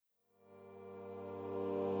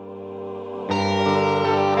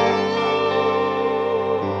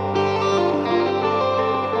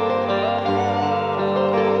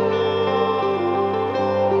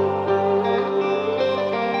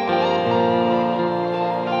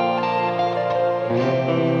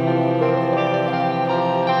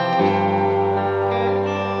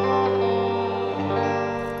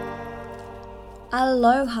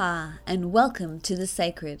Aloha and welcome to The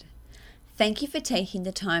Sacred. Thank you for taking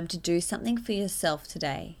the time to do something for yourself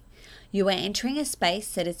today. You are entering a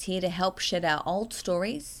space that is here to help shed our old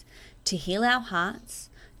stories, to heal our hearts,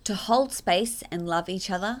 to hold space and love each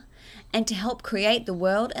other, and to help create the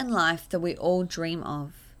world and life that we all dream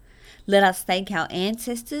of. Let us thank our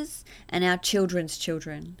ancestors and our children's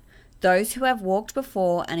children, those who have walked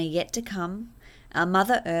before and are yet to come, our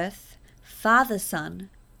Mother Earth, Father Sun,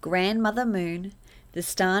 Grandmother Moon, the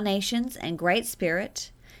Star Nations and Great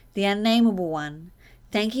Spirit, the Unnameable One.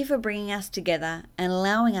 Thank you for bringing us together and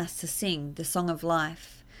allowing us to sing the song of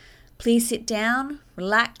life. Please sit down,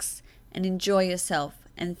 relax, and enjoy yourself.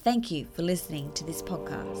 And thank you for listening to this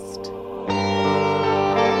podcast.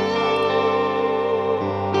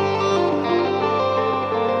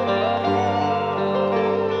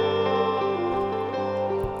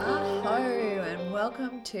 Aho, and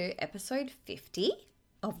welcome to episode 50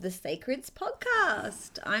 of the Sacreds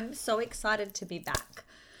podcast. I'm so excited to be back.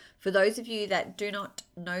 For those of you that do not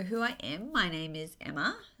know who I am, my name is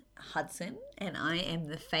Emma Hudson, and I am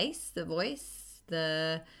the face, the voice,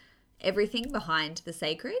 the everything behind the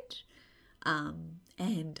Sacred.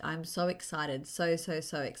 And I'm so excited, so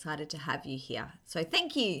excited to have you here. So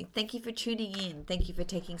thank you for tuning in. Thank you for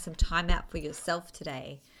taking some time out for yourself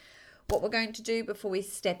today. What we're going to do before we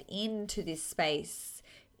step into this space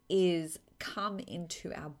is come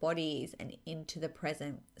into our bodies and into the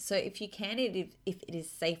present. So if you can, if it is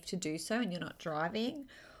safe to do so and you're not driving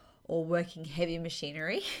or working heavy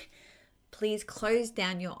machinery, please close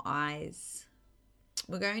down your eyes.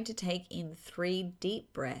 We're going to take in 3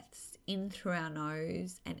 deep breaths, in through our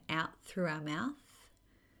nose and out through our mouth.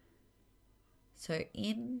 So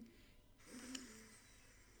in,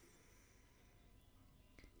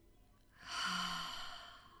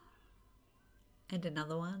 and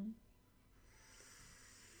another one.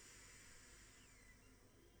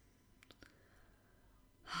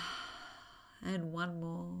 And one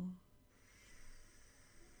more.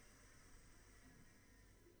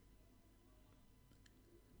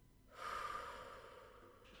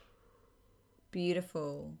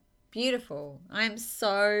 Beautiful. I am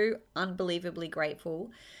so unbelievably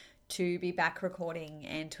grateful to be back recording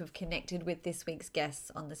and to have connected with this week's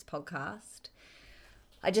guests on this podcast.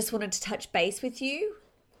 I just wanted to touch base with you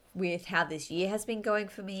with how this year has been going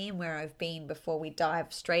for me and where I've been before we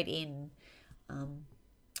dive straight in.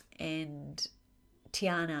 And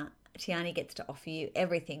Tiani gets to offer you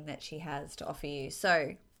everything that she has to offer you.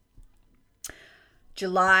 So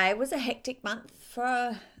July was a hectic month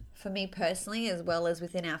for me personally, as well as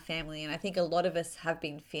within our family. And I think a lot of us have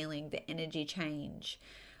been feeling the energy change.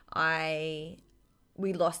 We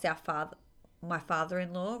lost our father, my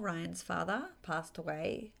father-in-law, Ryan's father, passed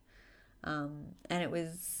away. And it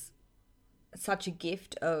was such a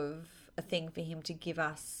gift of a thing for him to give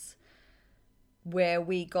us, where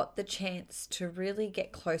we got the chance to really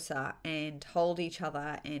get closer and hold each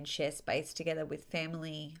other and share space together with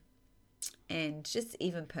family. And just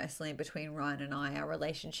even personally between Ryan and I, our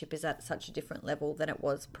relationship is at such a different level than it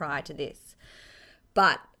was prior to this.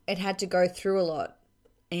 But it had to go through a lot.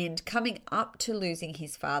 And coming up to losing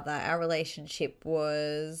his father, our relationship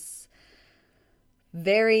was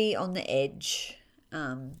very on the edge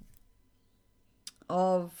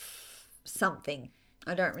of something.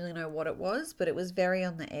 I don't really know what it was, but it was very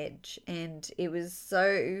on the edge. And it was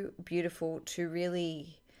so beautiful to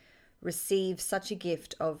really receive such a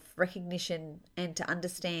gift of recognition and to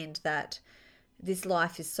understand that this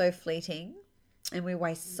life is so fleeting and we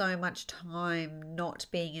waste so much time not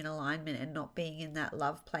being in alignment and not being in that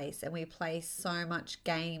love place. And we play so much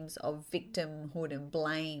games of victimhood and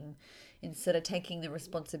blame instead of taking the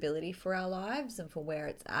responsibility for our lives and for where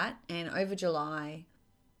it's at. And over July,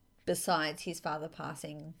 besides his father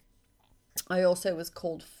passing, I also was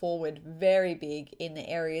called forward very big in the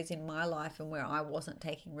areas in my life and where I wasn't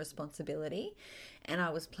taking responsibility and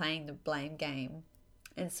I was playing the blame game.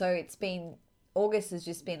 And so August has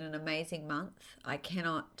just been an amazing month. I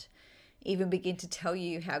cannot even begin to tell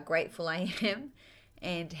you how grateful I am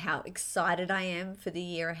and how excited I am for the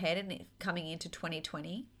year ahead and coming into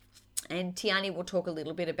 2020. And Tiani will talk a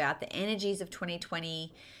little bit about the energies of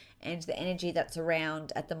 2020 and the energy that's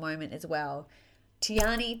around at the moment as well.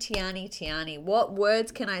 Tiani. What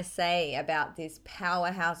words can I say about this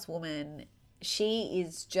powerhouse woman? She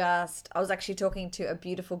is just, I was actually talking to a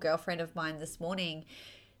beautiful girlfriend of mine this morning.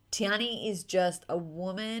 Tiani is just a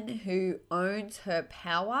woman who owns her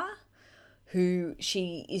power,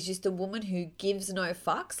 she is just a woman who gives no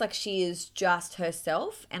fucks. Like, she is just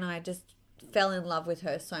herself. And I just fell in love with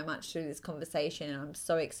her so much through this conversation. And I'm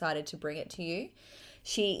so excited to bring it to you.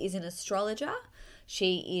 She is an astrologer.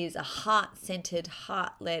 She is a heart-centered,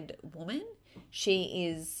 heart-led woman. She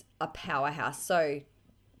is a powerhouse. So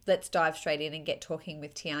let's dive straight in and get talking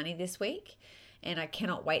with Tiani this week. And I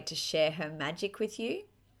cannot wait to share her magic with you.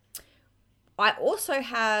 I also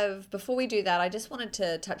have, before we do that, I just wanted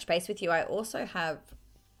to touch base with you. I also have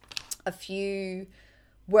a few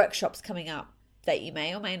workshops coming up that you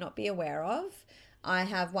may or may not be aware of. I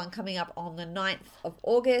have one coming up on the 9th of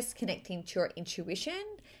August, Connecting to Your Intuition.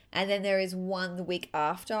 And then there is one the week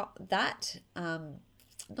after that,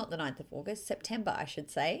 not the 9th of August, September, I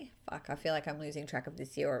should say. Fuck, I feel like I'm losing track of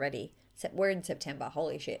this year already. We're in September,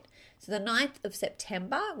 holy shit. So the 9th of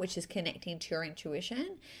September, which is Connecting to Your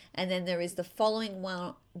Intuition. And then there is the following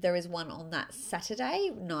one, there is one on that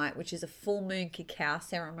Saturday night, which is a full moon cacao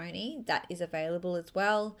ceremony. That is available as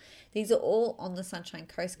well. These are all on the Sunshine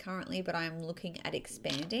Coast currently, but I am looking at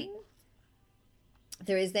expanding.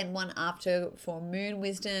 There is then one after for moon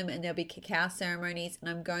wisdom, and there'll be cacao ceremonies. And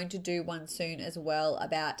I'm going to do one soon as well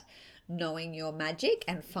about knowing your magic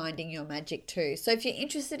and finding your magic too. So if you're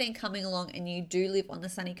interested in coming along and you do live on the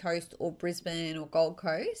sunny coast or Brisbane or Gold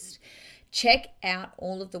Coast, check out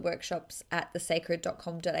all of the workshops at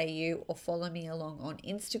thesacred.com.au or follow me along on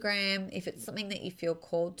Instagram. If it's something that you feel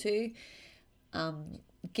called to,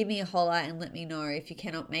 give me a holler and let me know if you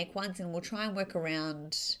cannot make ones, and we'll try and work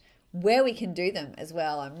around where we can do them as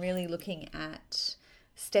well. I'm really looking at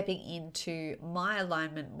stepping into my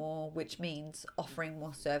alignment more, which means offering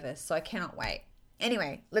more service. So I cannot wait.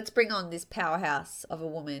 Anyway, let's bring on this powerhouse of a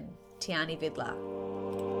woman, Tiani Vidler.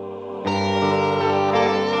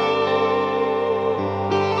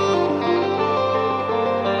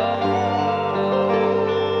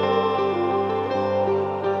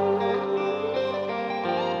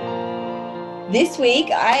 This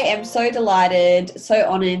week, I am so delighted, so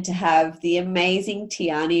honored to have the amazing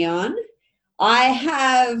Tiani on. I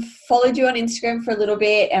have followed you on Instagram for a little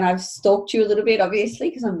bit, and I've stalked you a little bit, obviously,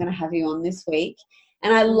 because I'm going to have you on this week.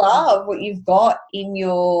 And I love what you've got in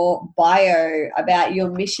your bio about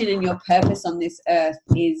your mission and your purpose on this earth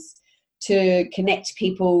is to connect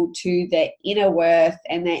people to their inner worth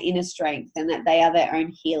and their inner strength, and that they are their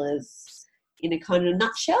own healers in a kind of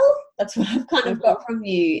nutshell. That's what I've kind of got from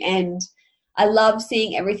you. And I love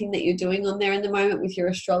seeing everything that you're doing on there in the moment with your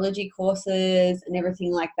astrology courses and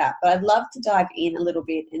everything like that. But I'd love to dive in a little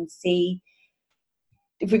bit and see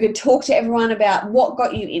if we could talk to everyone about what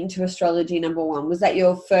got you into astrology, number one. Was that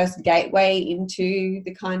your first gateway into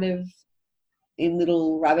the kind of in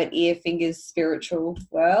little rabbit ear fingers spiritual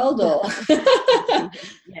world? Or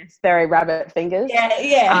Yes, very rabbit fingers.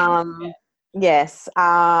 Yeah. Yes.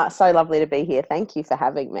 So lovely to be here. Thank you for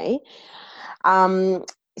having me.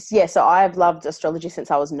 So I've loved astrology since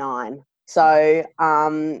I was 9. So,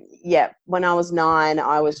 when I was 9,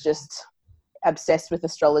 I was just obsessed with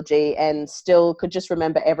astrology and still could just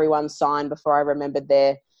remember everyone's sign before I remembered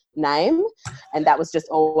their name. And that was just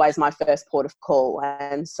always my first port of call.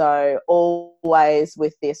 And so always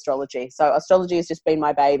with the astrology. So astrology has just been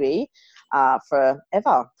my baby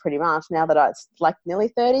forever, pretty much, now that it's like nearly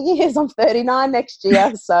 30 years. I'm 39 next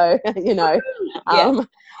year. So,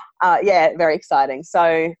 very exciting.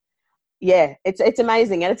 So, it's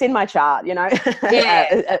amazing, and it's in my chart. Yeah,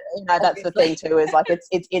 that's the thing too. Is like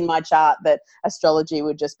it's in my chart that astrology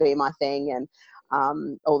would just be my thing, and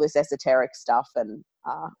all this esoteric stuff. And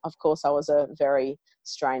of course, I was a very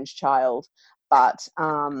strange child, but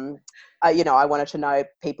I wanted to know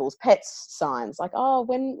people's pets' signs. Like, oh,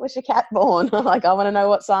 when was your cat born? Like, I want to know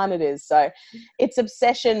what sign it is. So, it's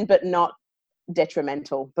obsession, but not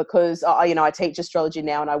detrimental, because I teach astrology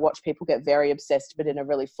now and I watch people get very obsessed, but in a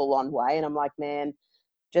really full-on way, and I'm like, man,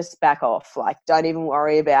 just back off. Like, don't even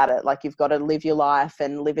worry about it. Like, you've got to live your life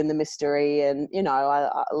and live in the mystery, and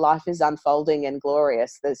life is unfolding and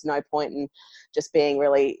glorious. There's no point in just being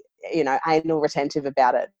really anal retentive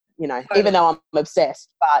about it, totally. Even though I'm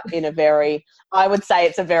obsessed, but in a very, I would say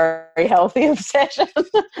it's a very healthy obsession.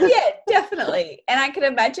 Yeah, definitely. And I can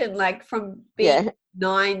imagine, like, from being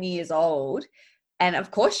 9 years old, and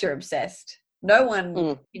of course you're obsessed. No one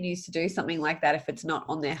continues to do something like that if it's not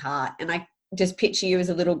on their heart. And I just picture you as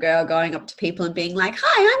a little girl going up to people and being like,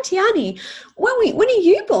 "Hi, I'm Tiani. When are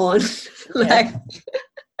you born?"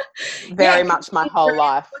 Very much my whole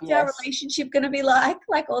life. What's our relationship going to be like?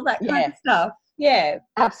 Like all that kind of stuff. Yeah,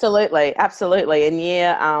 absolutely. In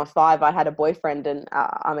year 5, I had a boyfriend, and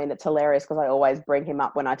it's hilarious because I always bring him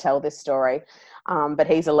up when I tell this story. But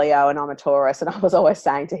he's a Leo and I'm a Taurus, and I was always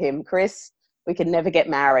saying to him, "Chris, we can never get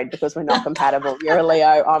married because we're not compatible. You're a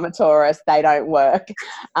Leo, I'm a Taurus. They don't work."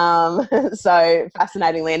 So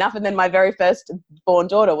fascinatingly enough, and then my very first born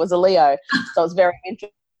daughter was a Leo, so it was very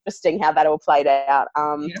interesting how that all played out.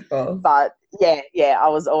 But Yeah, I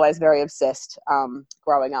was always very obsessed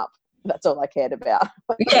growing up. That's all I cared about.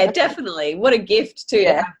 Yeah, definitely. What a gift to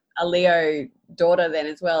Yeah. have a Leo daughter then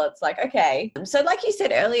as well. It's like, okay. So like you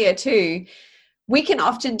said earlier too, we can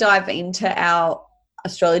often dive into our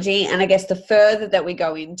astrology, and I guess the further that we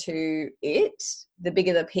go into it, the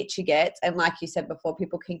bigger the picture gets. And like you said before,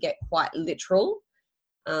 people can get quite literal.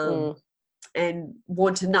 And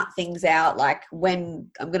want to nut things out, like when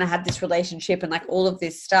I'm going to have this relationship and like all of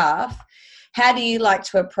this stuff. How do you like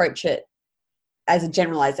to approach it as a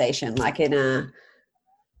generalization, like in a,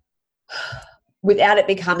 without it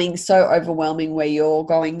becoming so overwhelming where you're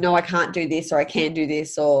going, no, I can't do this, or I can do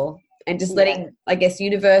this, or, and just letting, I guess,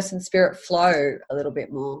 universe and spirit flow a little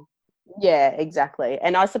bit more? Yeah, exactly.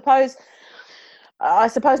 And I suppose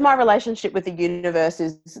my relationship with the universe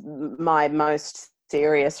is my most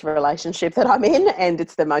serious relationship that I'm in, and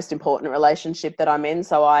it's the most important relationship that I'm in.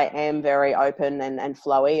 So I am very open and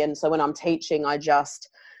flowy. And so when I'm teaching, I just,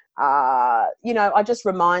 I just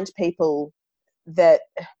remind people that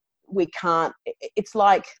we can't, it's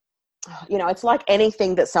like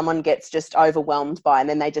anything that someone gets just overwhelmed by, and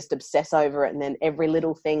then they just obsess over it, and then every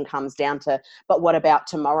little thing comes down to, but what about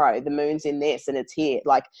tomorrow? The moon's in this and it's here.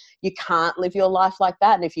 Like, you can't live your life like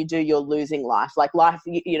that, and if you do, you're losing life. Like, life,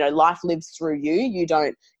 life lives through you. You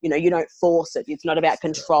don't force it. It's not about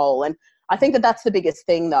control. And I think that that's the biggest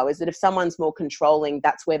thing, though, is that if someone's more controlling,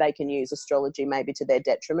 that's where they can use astrology maybe to their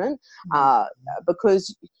detriment,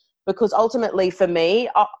 because ultimately for me,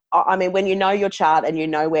 I mean, when you know your chart and you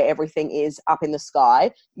know where everything is up in the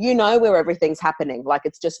sky, you know where everything's happening. Like,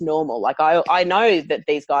 it's just normal. Like, I know that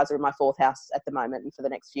these guys are in my 4th house at the moment and for the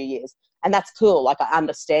next few years. And that's cool. Like, I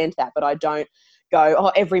understand that, but I don't go,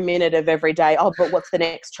 oh, every minute of every day, oh, but what's the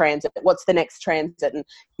next transit? What's the next transit? And,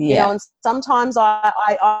 and sometimes I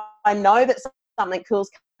know that something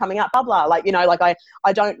cool's coming up, blah, blah. Like,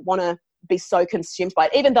 I don't want to be so consumed by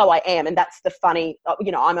it, even though I am. And that's the funny,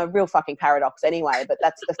 I'm a real fucking paradox anyway, but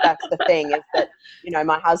that's the thing is that,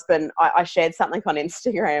 my husband, I shared something on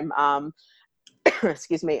Instagram,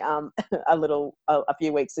 excuse me, a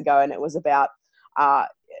few weeks ago, and it was about,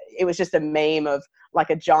 it was just a meme of like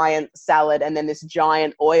a giant salad and then this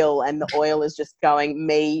giant oil, and the oil is just going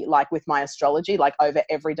me, like, with my astrology, like, over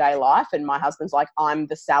everyday life. And my husband's like, I'm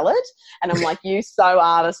the salad. And I'm like, you so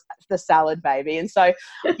are the salad, baby. And so,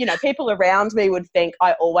 people around me would think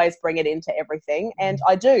I always bring it into everything. And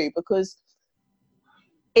I do, because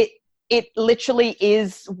it literally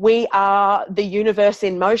is, we are the universe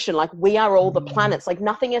in motion. Like, we are all the planets. Like,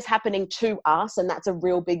 nothing is happening to us. And that's a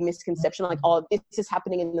real big misconception. Like, oh, this is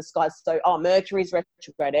happening in the sky. So, oh, Mercury's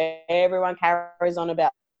retrograde. Everyone carries on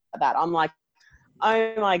about that. I'm like,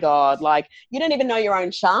 oh my God. Like, you don't even know your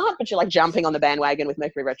own chart, but you're like jumping on the bandwagon with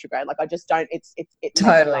Mercury retrograde. Like, I just don't, it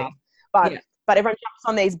totally. But everyone jumps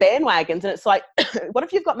on these bandwagons, and it's like, what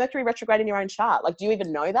if you've got Mercury retrograde in your own chart? Like, do you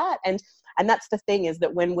even know that? And that's the thing, is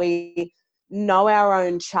that when we know our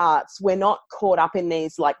own charts, we're not caught up in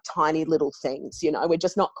these like tiny little things, we're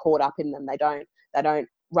just not caught up in them. They don't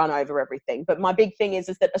run over everything. But my big thing is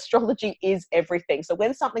that astrology is everything. So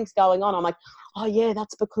when something's going on, I'm like, oh yeah,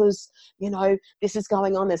 that's because, this is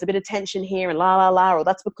going on. There's a bit of tension here and la, la, la, or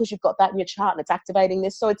that's because you've got that in your chart and it's activating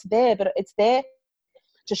this. So it's there, but it's there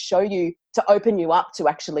to show you, to open you up to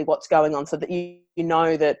actually what's going on, so that you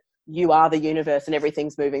know that you are the universe and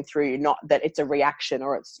everything's moving through you, not that it's a reaction,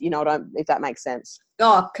 or it's, if that makes sense.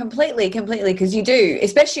 Oh, completely. Because you do,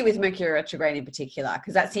 especially with Mercury retrograde in particular,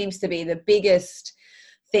 because that seems to be the biggest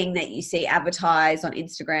thing that you see advertised on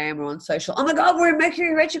Instagram or on social. Oh my God, we're in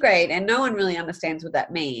Mercury retrograde. And no one really understands what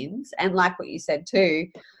that means. And like what you said too,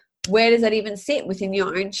 where does that even sit within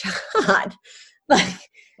your own chart? Like,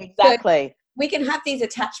 exactly. So we can have these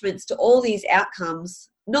attachments to all these outcomes,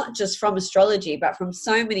 not just from astrology, but from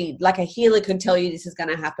so many, like a healer could tell you this is going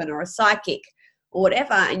to happen, or a psychic or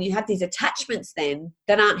whatever. And you have these attachments then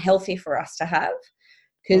that aren't healthy for us to have,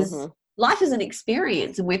 because life is an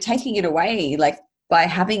experience and we're taking it away, like, by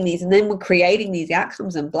having these, and then we're creating these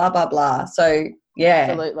outcomes and blah, blah, blah. So yeah.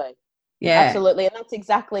 Absolutely. Yeah. Absolutely. And that's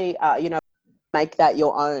exactly, make that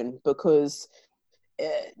your own, because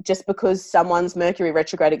just because someone's Mercury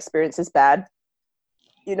retrograde experience is bad,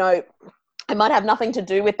 it might have nothing to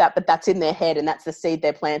do with that, but that's in their head and that's the seed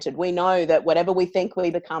they're planted. We know that whatever we think we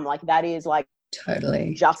become, like, that is like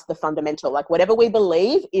totally just the fundamental, like, whatever we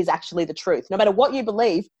believe is actually the truth. No matter what you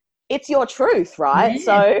believe, it's your truth, right? Yeah.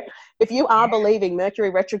 So if you are believing Mercury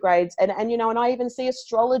retrogrades, and I even see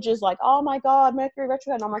astrologers like, oh my God, Mercury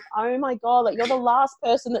retrograde. And I'm like, oh my God, like you're the last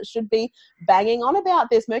person that should be banging on about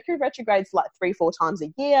this. Mercury retrogrades like 3-4 times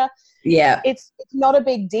a year. Yeah. It's not a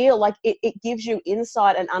big deal. Like it gives you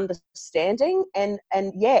insight and understanding. And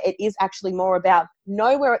yeah, it is actually more about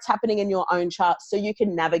know where it's happening in your own chart so you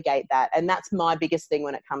can navigate that. And that's my biggest thing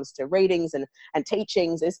when it comes to readings and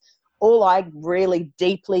teachings is all I really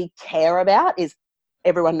deeply care about is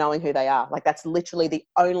everyone knowing who they are. Like that's literally the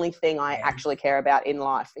only thing I actually care about in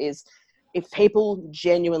life is if people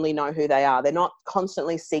genuinely know who they are. They're not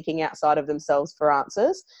constantly seeking outside of themselves for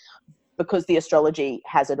answers, because the astrology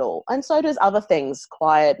has it all. And so does other things,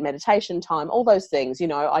 quiet, meditation time, all those things, you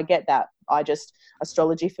know, I get that.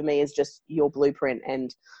 Astrology for me is just your blueprint.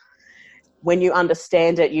 And when you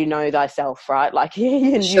understand it, you know thyself, right? Like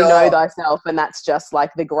you know thyself, and that's just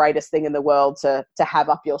like the greatest thing in the world to have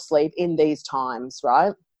up your sleeve in these times,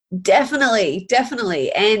 right? Definitely,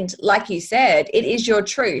 definitely. And like you said, it is your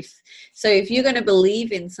truth. So if you're going to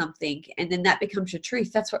believe in something and then that becomes your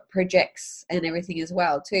truth, that's what projects and everything as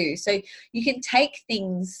well too. So you can take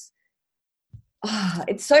things. Oh,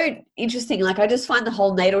 it's so interesting. Like I just find the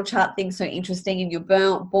whole natal chart thing so interesting, and you're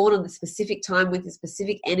born on the specific time with the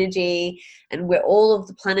specific energy, and we're all of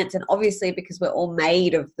the planets, and obviously because we're all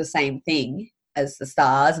made of the same thing as the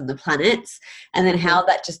stars and the planets, and then how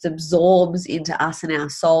that just absorbs into us and our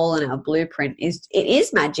soul and our blueprint is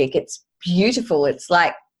magic. It's beautiful. It's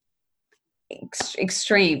like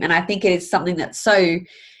extreme. And I think it is something that's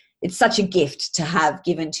it's such a gift to have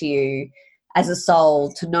given to you as a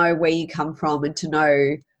soul, to know where you come from and to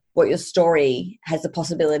know what your story has the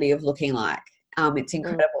possibility of looking like. It's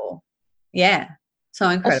incredible. Yeah. So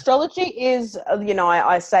incredible. Astrology is,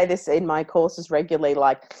 I say this in my courses regularly,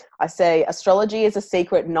 like I say, astrology is a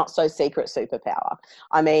secret, not so secret superpower.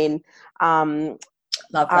 I mean, love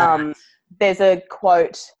that. There's a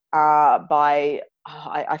quote by,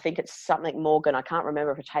 I think it's something Morgan. I can't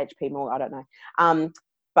remember if it's H.P. Morgan. I don't know.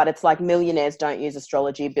 But it's like millionaires don't use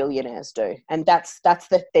astrology, billionaires do. And that's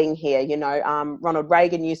the thing here, Ronald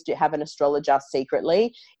Reagan used to have an astrologer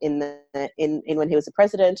secretly in when he was the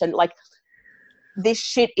president. And like, this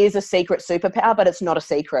shit is a secret superpower, but it's not a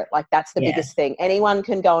secret. Like that's the biggest thing. Anyone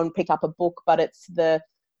can go and pick up a book, but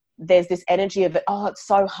there's this energy of it. Oh, it's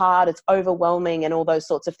so hard. It's overwhelming and all those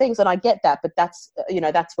sorts of things. And I get that, but that's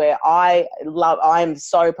where I'm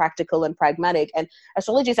so practical and pragmatic. And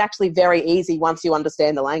astrology is actually very easy once you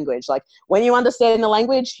understand the language. Like when you understand the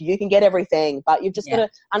language, you can get everything, but you've just got to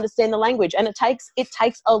understand the language. And it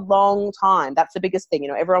takes a long time. That's the biggest thing.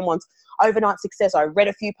 Everyone wants overnight success. I read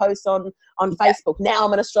a few posts on Facebook. Now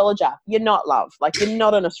I'm an astrologer. You're not, love. Like you're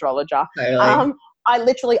not an astrologer. Totally. I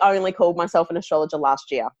literally only called myself an astrologer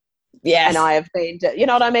last year. Yes. And I have been, you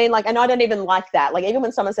know what I mean? Like, and I don't even like that. Like, even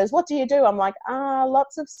when someone says, what do you do? I'm like,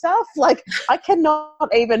 lots of stuff. Like, I cannot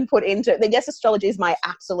even put into it. Yes, astrology is my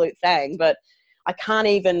absolute thing, but I can't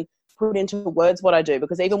even put into words what I do,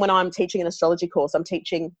 because even when I'm teaching an astrology course, I'm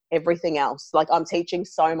teaching everything else. Like, I'm teaching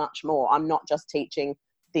so much more. I'm not just teaching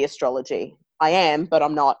the astrology. I am, but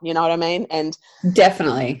I'm not, you know what I mean? And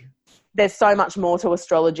definitely. There's so much more to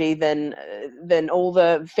astrology than all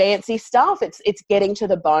the fancy stuff. It's getting to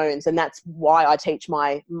the bones, and that's why I teach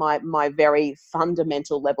my very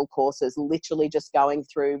fundamental level courses, literally just going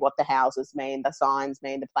through what the houses mean, the signs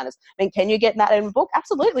mean, the planets. I mean, can you get that in a book?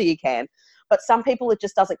 Absolutely you can. But some people, it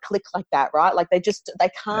just doesn't click like that, right? Like they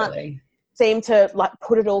can't seem to like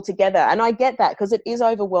put it all together. And I get that, because it is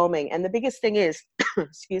overwhelming. And the biggest thing is,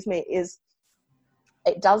 excuse me, is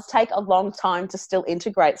it does take a long time to still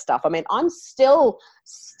integrate stuff. I mean, I'm still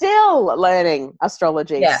learning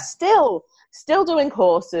astrology, still doing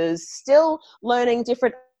courses, still learning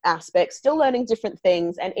different aspects, still learning different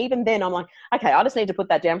things. And even then I'm like, okay, I just need to put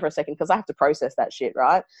that down for a second, because I have to process that shit,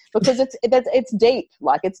 right? Because it's deep,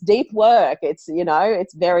 like it's deep work. It's,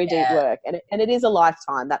 it's very deep work, and it is a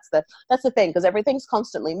lifetime. That's the thing, because everything's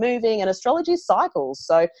constantly moving, and astrology is cycles.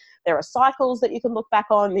 So there are cycles that you can look back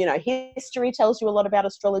on. History tells you a lot about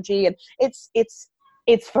astrology, and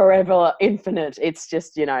it's forever infinite. It's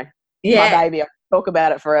just, my baby. I talk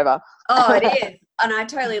about it forever. Oh, it is. And I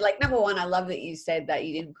totally, number one, I love that you said that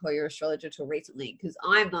you didn't call your astrologer till recently, because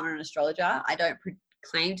I'm not an astrologer. I don't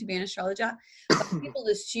claim to be an astrologer. But people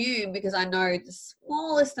assume, because I know the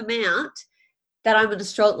smallest amount, that I'm an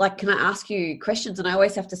astrologer. Like, can I ask you questions? And I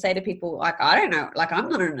always have to say to people, like, I don't know. Like, I'm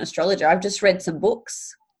not an astrologer. I've just read some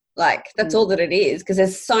books. Like, that's all that it is, because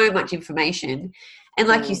there's so much information. And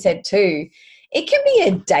like you said too, It can be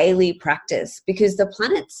a daily practice because the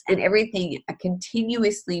planets and everything are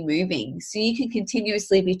continuously moving. So you can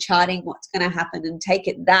continuously be charting what's going to happen and take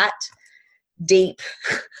it that deep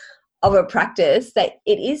of a practice that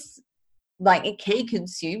it is like it can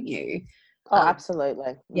consume you. Oh,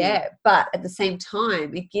 absolutely. Yeah. But at the same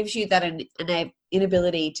time, it gives you that an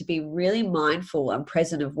inability to be really mindful and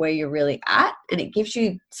present of where you're really at. And it gives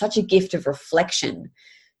you such a gift of reflection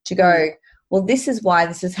to go, well, this is why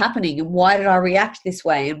this is happening, and why did I react this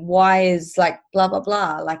way, and why is like blah blah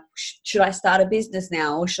blah, like should I start a business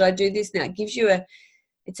now, or should I do this now? It gives you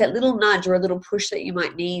it's that little nudge or a little push that you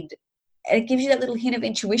might need, and it gives you that little hint of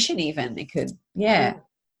intuition even. It could yeah,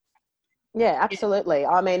 absolutely.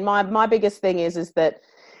 I mean, my biggest thing is that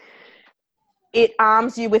it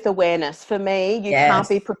arms you with awareness. For me, you can't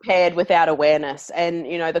be prepared without awareness. And,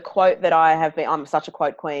 you know, the quote that I'm such a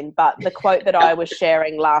quote queen, but the quote that I was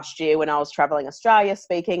sharing last year when I was traveling Australia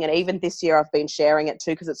speaking, and even this year I've been sharing it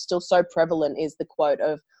too, because it's still so prevalent, is the quote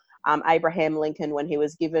of Abraham Lincoln when he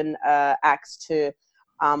was given an axe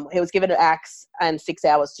and 6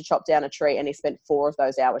 hours to chop down a tree, and he spent 4 of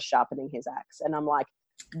those hours sharpening his axe. And I'm like,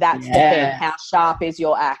 that's the thing. How sharp is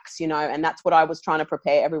your axe, you know? And that's what I was trying to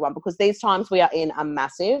prepare everyone, because these times we are in are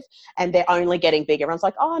massive and they're only getting bigger. Everyone's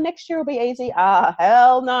like, oh, next year will be easy.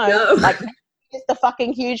 Hell no. Like, it's the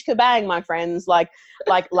fucking huge kabang, my friends. Like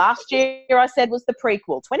last year I said was the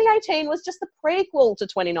prequel. 2018 was just the prequel to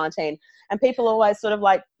 2019. And people always sort of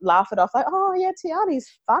like laugh it off, like, oh yeah, Tiani's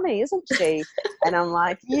funny, isn't she? And I'm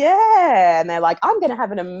like, yeah. And they're like, I'm going to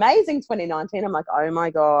have an amazing 2019. I'm like, oh my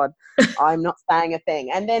God, I'm not saying a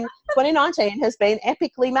thing. And then 2019 has been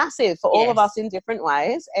epically massive for all of us in different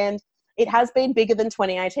ways. And it has been bigger than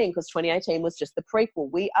 2018 because 2018 was just the prequel.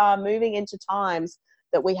 We are moving into times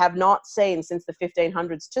that we have not seen since the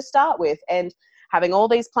 1500s to start with. And having all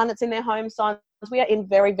these planets in their home signs, we are in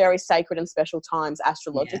very, very sacred and special times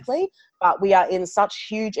astrologically, but we are in such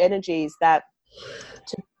huge energies that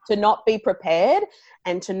to not be prepared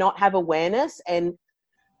and to not have awareness and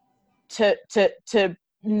to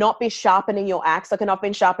not be sharpening your axe. Like, and I've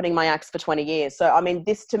been sharpening my axe for 20 years. So, I mean,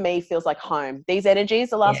 this to me feels like home. These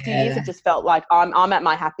energies the last few years have just felt like I'm at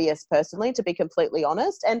my happiest personally, to be completely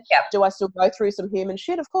honest. And do I still go through some human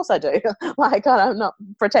shit? Of course I do. Like, I'm not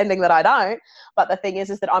pretending that I don't. But the thing is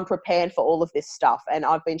that I'm prepared for all of this stuff. And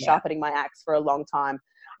I've been sharpening my axe for a long time.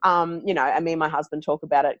 You know, and me and my husband talk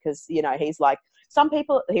about it because, you know, he's like, some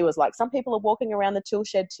people are walking around the tool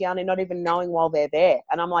shed, Tiani, not even knowing while they're there.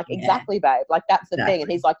 And I'm like, exactly, babe. Like, that's the thing.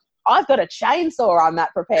 And he's like, I've got a chainsaw. I'm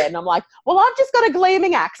that prepared. And I'm like, well, I've just got a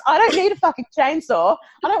gleaming axe. I don't need a fucking chainsaw.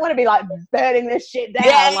 I don't want to be like burning this shit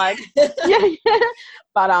down. Like,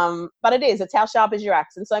 But it is. It's how sharp is your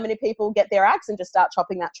axe. And so many people get their axe and just start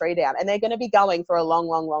chopping that tree down. And they're going to be going for a long,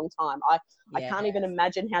 long, long time. I can't even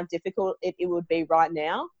imagine how difficult it would be right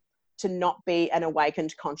now to not be an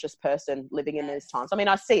awakened, conscious person living in these times. I mean,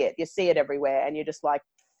 I see it. You see it everywhere, and you're just like,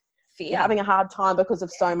 you're having a hard time because of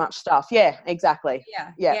so much stuff. Yeah, exactly.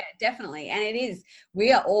 Yeah, definitely. And it is.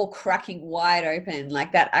 We are all cracking wide open.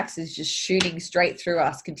 Like, that axe is just shooting straight through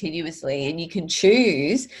us continuously. And you can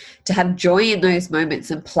choose to have joy in those moments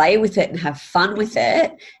and play with it and have fun with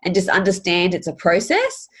it and just understand it's a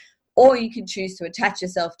process. Or you can choose to attach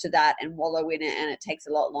yourself to that and wallow in it, and it takes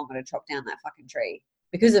a lot longer to chop down that fucking tree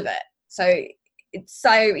because of it. So it's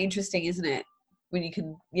so interesting, isn't it? When you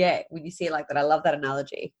see it like that. I love that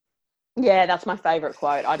analogy. Yeah, that's my favorite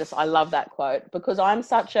quote. I love that quote because I've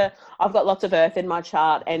got lots of earth in my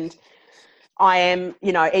chart, and I am,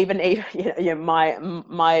 you know, even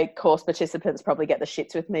my course participants probably get the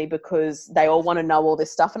shits with me because they all want to know all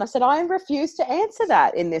this stuff. And I said, I refuse to answer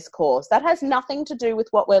that in this course. That has nothing to do with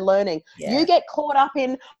what we're learning. Yeah. You get caught up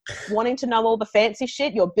in wanting to know all the fancy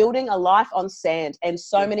shit. You're building a life on sand. And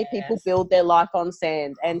so many people build their life on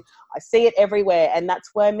sand. And I see it everywhere. And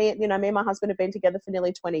that's where me and my husband have been together for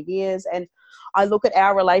nearly 20 years. And I look at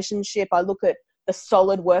our relationship. I look at the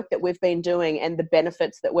solid work that we've been doing and the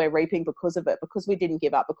benefits that we're reaping because of it, because we didn't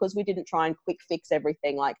give up, because we didn't try and quick fix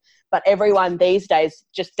everything. But everyone these days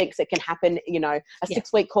just thinks it can happen, you know, a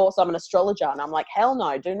 6-week course, I'm an astrologer. And I'm like, hell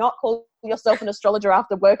no, do not call yourself an astrologer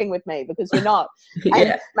after working with me, because you're not.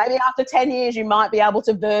 And maybe after 10 years, you might be able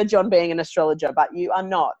to verge on being an astrologer, but you are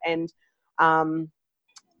not. And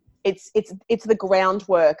it's the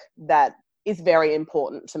groundwork that is very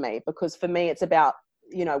important to me, because for me, it's about,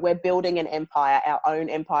 you know, we're building an empire, our own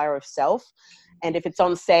empire of self. And if it's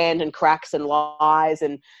on sand and cracks and lies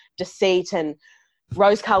and deceit and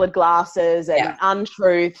rose-colored glasses and Yeah.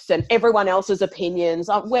 untruths and everyone else's opinions.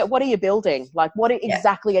 What are you building? Like, what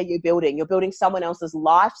exactly are you building? You're building someone else's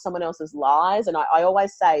life, someone else's lies. And I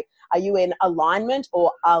always say, are you in alignment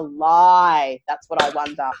or a lie? That's what I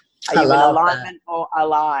wonder. Are I you in love alignment or a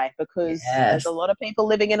lie? Because there's Yes. a lot of people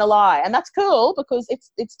living in a lie. And that's cool because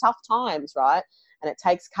it's tough times, right? And it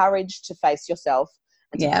takes courage to face yourself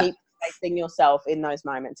and to Yeah. keep facing yourself in those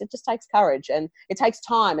moments. It just takes courage and it takes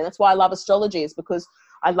time. And that's why I love astrology, is because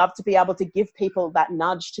I love to be able to give people that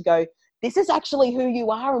nudge to go, this is actually who you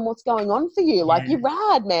are and what's going on for you. Like, Yeah. you're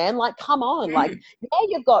rad, man. Like, come on. Like, yeah,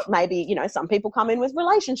 you've got maybe, you know, some people come in with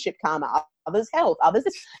relationship karma, others health, others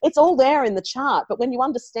this. It's all there in the chart. But when you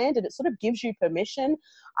understand it, it sort of gives you permission,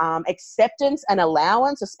 acceptance and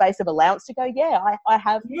allowance, a space of allowance to go, yeah, I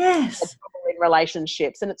have Yes. in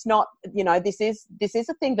relationships, and it's not, you know, this is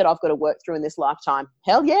a thing that I've got to work through in this lifetime.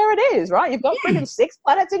 Hell yeah, it is, right? You've got friggin' 6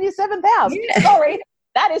 planets in your 7th house. Yeah. Sorry,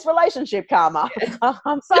 that is relationship karma.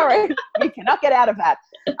 I'm sorry, you cannot get out of that.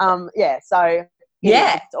 So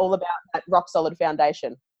Yeah. it's all about that rock solid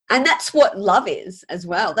foundation. And that's what love is as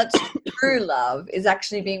well. That's true love, is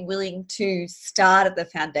actually being willing to start at the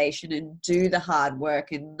foundation and do the hard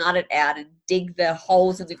work and nut it out and dig the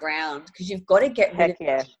holes in the ground, because you've got to get rid of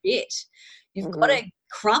that shit. You've got to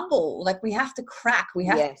crumble. Like, we have to crack. We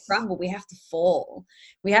have to crumble. We have to fall.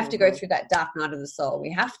 We have to go through that dark night of the soul.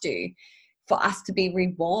 We have to, for us to be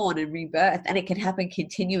reborn and rebirth. And it can happen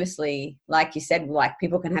continuously. Like you said, like,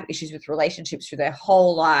 people can have issues with relationships through their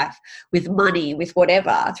whole life, with money, with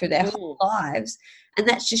whatever, through their whole lives. And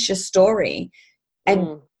that's just your story.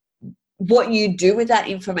 And what you do with that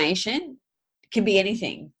information can be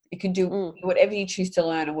anything. It can do whatever you choose to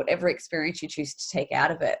learn and whatever experience you choose to take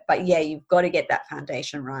out of it. But yeah, you've got to get that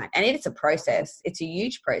foundation right. And it's a process. It's a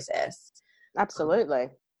huge process. Absolutely.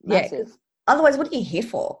 Massive. Yeah. Otherwise, what are you here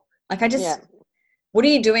for? Like, what are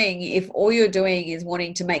you doing if all you're doing is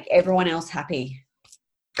wanting to make everyone else happy?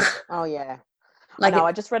 Oh, yeah. Like,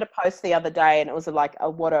 I just read a post the other day, and it was like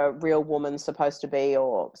what a real woman's supposed to be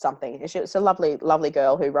or something. It's a lovely, lovely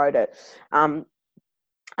girl who wrote it.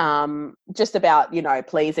 Just about, you know,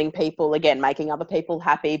 pleasing people, again, making other people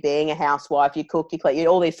happy, being a housewife, you cook, you clean,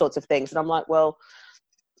 all these sorts of things. And I'm like, well,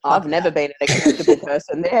 I've never been an acceptable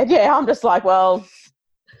person there. Yeah, I'm just like, well,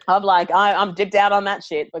 I'm dipped out on that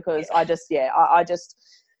shit, because I just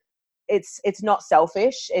it's not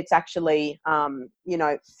selfish. It's actually, you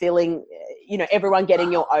know, filling, you know, everyone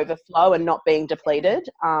getting your overflow and not being depleted.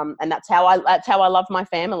 And that's how I love my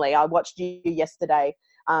family. I watched you yesterday.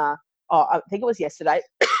 I think it was yesterday,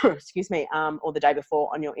 excuse me, or the day before,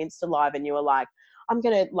 on your Insta Live, and you were like, I'm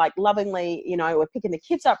going to, like, lovingly, you know, we're picking the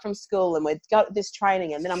kids up from school and we've got this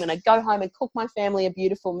training, and then I'm going to go home and cook my family a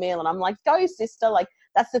beautiful meal. And I'm like, go, sister. Like,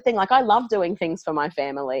 that's the thing. Like, I love doing things for my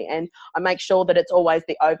family, and I make sure that it's always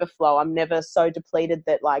the overflow. I'm never so depleted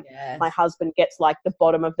that, like, my husband gets, like, the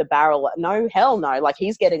bottom of the barrel. No, hell no. Like,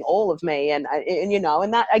 he's getting all of me. And you know,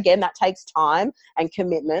 and that, again, that takes time and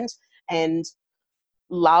commitment and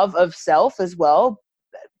love of self as well.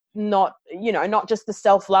 Not, you know, not just the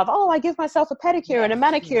self-love, oh, I give myself a pedicure and a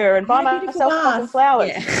manicure and buy myself fucking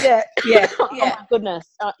flowers. Yeah. Oh my goodness.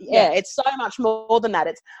 It's so much more than that.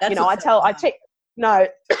 It's, you know,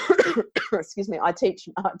 excuse me, I teach,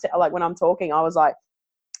 like, when I'm talking,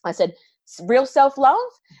 I said, real self-love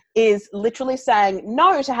is literally saying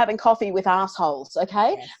no to having coffee with assholes,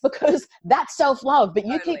 okay? Because that's self-love. But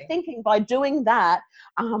you keep thinking by doing that,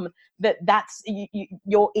 that's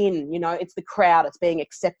you're in, you know, it's the crowd, it's being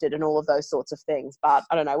accepted and all of those sorts of things. But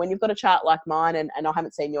I don't know, when you've got a chart like mine, and I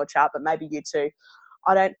haven't seen your chart, but maybe you too,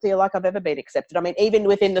 I don't feel like I've ever been accepted. I mean, even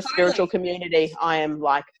within the spiritual community, I am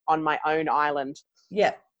like on my own island.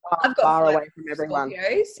 Yeah. I've got far away from everyone.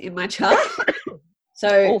 Scorpios in my chart.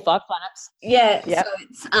 So all 5 planets. Yeah. Yep. So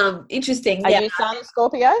it's interesting. Are you Sun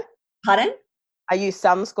Scorpio? Pardon? Are you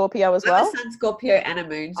Sun Scorpio as well? I'm a Sun Scorpio and a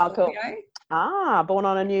Moon Scorpio. Oh, cool. Born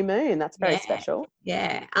on a new moon. That's very special.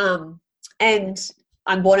 Yeah. And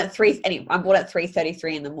I'm born at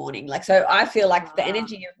 3:33 in the morning. Like, so I feel like the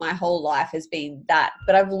energy of my whole life has been that,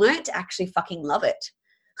 but I've learned to actually fucking love it.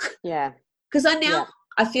 Yeah. Because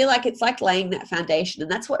I feel like it's like laying that foundation,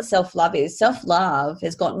 and that's what self-love is. Self-love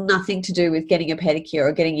has got nothing to do with getting a pedicure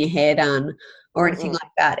or getting your hair done or anything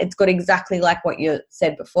like that. It's got exactly like what you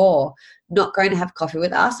said before, not going to have coffee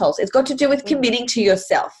with assholes. It's got to do with committing to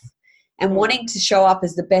yourself and wanting to show up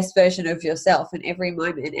as the best version of yourself in every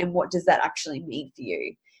moment. And what does that actually mean for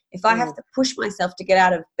you? If I have to push myself to get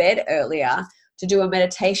out of bed earlier, to do a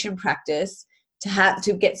meditation practice,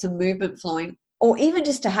 to get some movement flowing, or even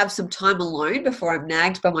just to have some time alone before I'm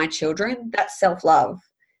nagged by my children, that's self-love.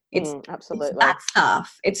 It's absolutely. that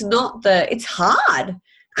stuff. It's not it's hard.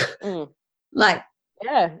 Like,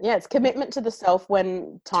 yeah, it's commitment to the self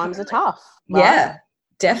when times are tough, right? Yeah,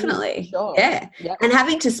 definitely. Sure. Yeah. Yep. And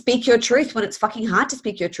having to speak your truth when it's fucking hard to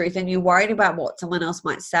speak your truth and you're worried about what someone else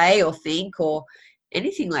might say or think or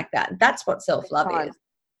anything like that. That's what self-love is.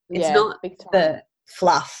 It's not the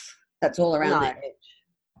fluff that's all around that edge.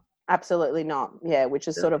 Absolutely not. Yeah, which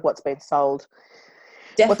is sort of what's been sold.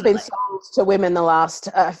 Definitely. What's been sold to women the last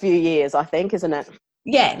few years, I think, isn't it?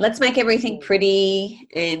 Yeah, let's make everything pretty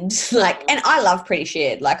and and I love pretty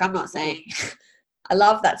shit. Like, I'm not saying I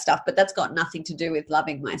love that stuff, but that's got nothing to do with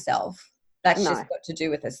loving myself. That's just got to do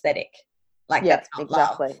with aesthetic. Like, that's not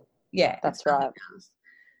exactly. love. Yeah, that's right.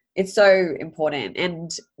 It's so important.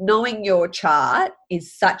 And knowing your chart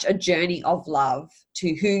is such a journey of love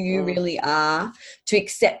to who you really are, to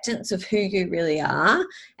acceptance of who you really are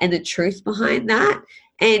and the truth behind that.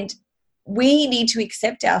 And we need to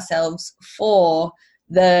accept ourselves for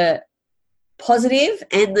the positive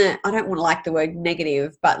and I don't want to like the word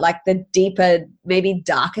negative, but like the deeper, maybe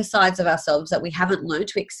darker sides of ourselves that we haven't learned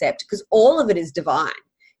to accept, because all of it is divine.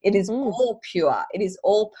 It is all pure. It is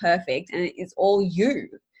all perfect, and it is all you.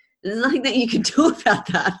 There's nothing that you can do about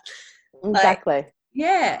that. Exactly.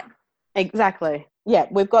 Yeah. Exactly. Yeah,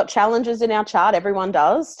 we've got challenges in our chart. Everyone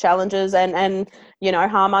does challenges and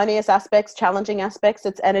harmonious aspects, challenging aspects.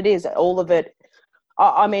 It is all of it.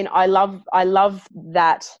 I mean, I love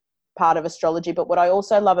that part of astrology, but what I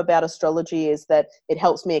also love about astrology is that it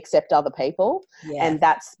helps me accept other people. And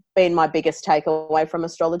that's been my biggest takeaway from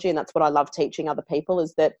astrology, and that's what I love teaching other people,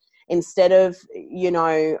 is that instead of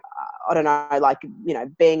I don't know,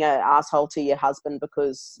 being an asshole to your husband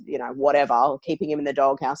because whatever, keeping him in the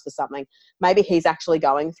doghouse for something, maybe he's actually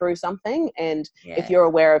going through something, and if you're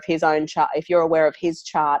aware of his own chart, if you're aware of his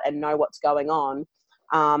chart and know what's going on,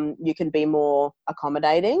 you can be more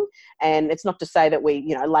accommodating. And it's not to say that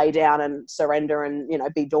we, lay down and surrender and,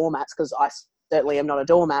 be doormats, because I certainly am not a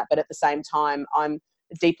doormat, but at the same time, I'm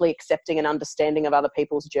deeply accepting and understanding of other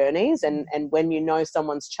people's journeys. And when you know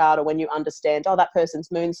someone's chart, or when you understand, oh, that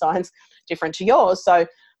person's moon sign's different to yours, so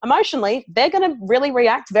emotionally, they're going to really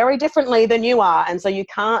react very differently than you are. And so you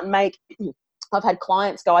can't I've had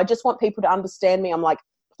clients go, I just want people to understand me. I'm like,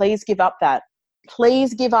 please give up that.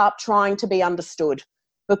 Please give up trying to be understood,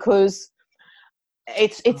 because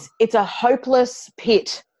it's a hopeless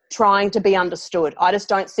pit trying to be understood. I just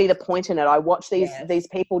don't see the point in it. I watch these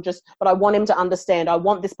people but I want him to understand. I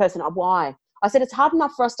want this person. Why? I said, it's hard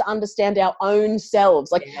enough for us to understand our own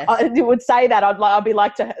selves. Like, I would say that I'd be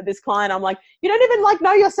like to this client, I'm like, you don't even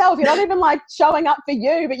know yourself. You're not even showing up for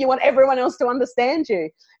you, but you want everyone else to understand you.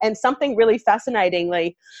 And something really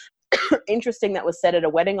fascinatingly interesting that was said at a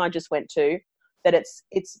wedding I just went to, that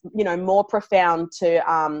it's more profound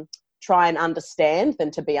to try and understand than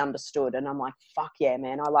to be understood. And I'm like, fuck yeah,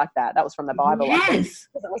 man, I like that. That was from the Bible. Yes. I think,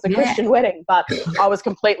 because it was a Christian wedding, but I was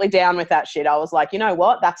completely down with that shit. I was like, you know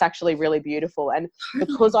what? That's actually really beautiful. And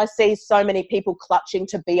because I see so many people clutching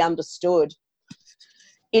to be understood,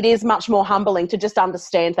 it is much more humbling to just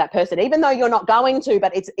understand that person, even though you're not going to,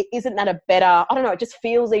 but isn't that a better, I don't know, it just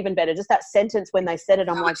feels even better. Just that sentence when they said it,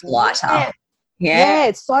 I'm like, lighter. Yeah,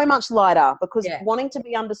 it's so much lighter, because wanting to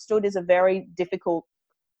be understood is a very difficult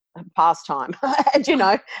pastime, and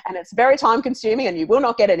and it's very time consuming, and you will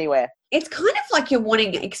not get anywhere. It's kind of like you're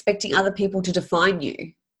expecting other people to define you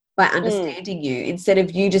by understanding you, instead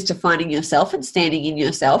of you just defining yourself and standing in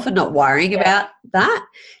yourself and not worrying about that.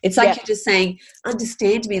 It's like you're just saying,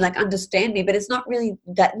 understand me, understand me, but it's not really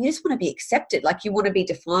that. You just want to be accepted, you want to be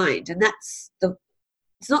defined, and it's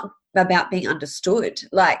not about being understood.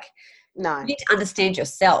 No, you need to understand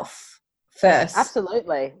yourself first.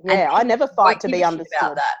 Absolutely. Yeah, I never fight to be understood.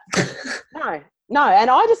 About that. No, and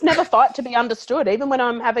I just never fight to be understood. Even when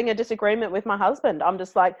I'm having a disagreement with my husband, I'm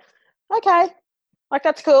just like, okay,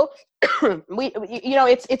 that's cool.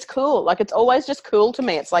 It's cool. It's always just cool to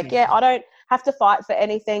me. It's like, I don't have to fight for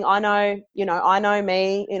anything. I know, I know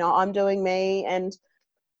me, I'm doing me, and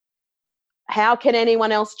how can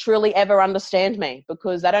anyone else truly ever understand me?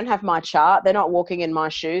 Because they don't have my chart. They're not walking in my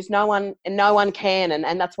shoes. No one can.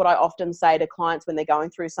 And that's what I often say to clients when they're going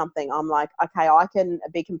through something. I'm like, okay, I can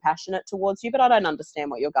be compassionate towards you, but I don't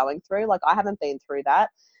understand what you're going through. I haven't been through that.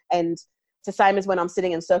 And it's the same as when I'm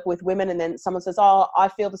sitting in a circle with women, and then someone says, oh, I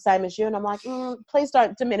feel the same as you. And I'm like, please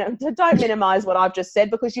don't minimize what I've just said,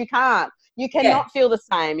 because you can't. You cannot feel the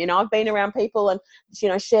same. I've been around people and,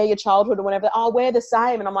 share your childhood or whatever. Oh, we're the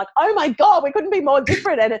same. And I'm like, oh my God, we couldn't be more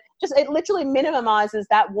different. And it literally minimizes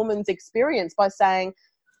that woman's experience by saying,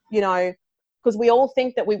 because we all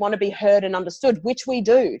think that we want to be heard and understood, which we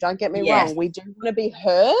do. Don't get me wrong. We do want to be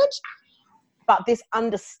heard, but this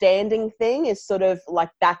understanding thing is sort of like,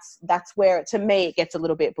 that's where, to me, it gets a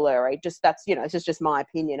little bit blurry. Just that's, you know, it's just my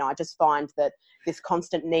opinion. I just find that this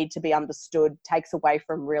constant need to be understood takes away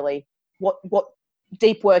from really what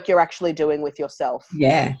deep work you're actually doing with yourself.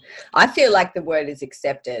 Yeah. I feel like the word is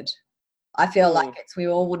accepted. I feel like we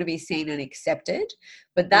all want to be seen and accepted,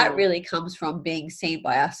 but that really comes from being seen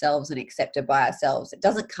by ourselves and accepted by ourselves. It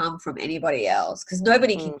doesn't come from anybody else, because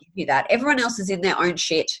nobody can give you that. Everyone else is in their own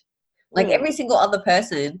shit. Like every single other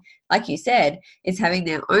person, like you said, is having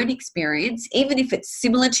their own experience. Even if it's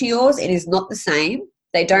similar to yours, it is not the same.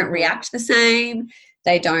 They don't react the same.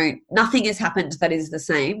 Nothing has happened that is the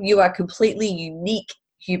same. You are a completely unique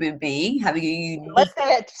human being having a unique Let's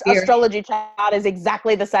say astrology chart is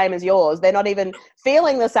exactly the same as yours. They're not even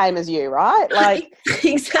feeling the same as you, right? Like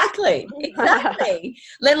exactly.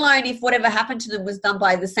 Let alone if whatever happened to them was done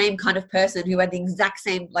by the same kind of person who had the exact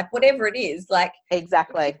same, like whatever it is, like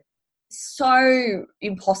exactly. So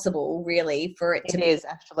impossible, really, for it to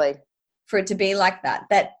be like that.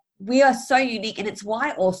 That we are so unique, and it's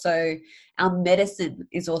why also our medicine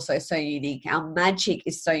is also so unique. Our magic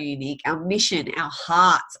is so unique. Our mission, our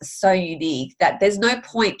hearts are so unique that there's no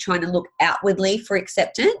point trying to look outwardly for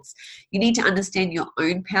acceptance. You need to understand your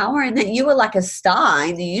own power and that you are like a star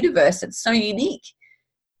in the universe that's so unique.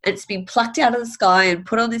 And it's been plucked out of the sky and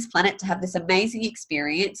put on this planet to have this amazing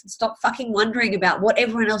experience, and stop fucking wondering about what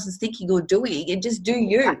everyone else is thinking or doing, and just do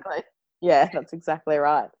you. Exactly. Yeah, that's exactly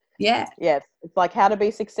right. Yeah. Yeah. It's like how to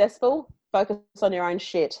be successful. Focus on your own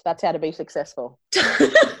shit. That's how to be successful.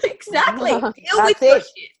 Exactly. Deal with your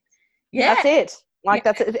shit. Yeah. That's it. Like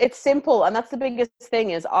it's simple. And that's the biggest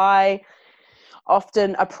thing is I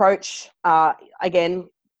often approach, again,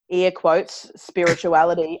 ear quotes,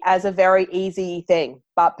 spirituality as a very easy thing,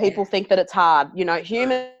 but people think that it's hard. You know,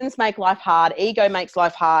 humans make life hard. Ego makes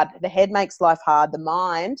life hard. The head makes life hard. The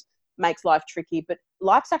mind makes life tricky, but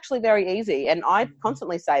life's actually very easy. And I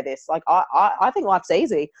constantly say this, like, I think life's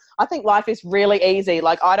easy. I think life is really easy.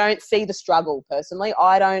 Like, I don't see the struggle personally.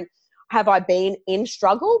 Have I been in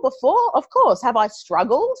struggle before? Of course. Have I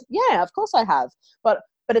struggled? Yeah, of course I have. But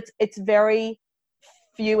it's very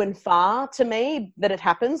few and far to me that it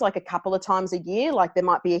happens, like a couple of times a year. Like there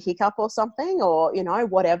might be a hiccup or something, or, you know,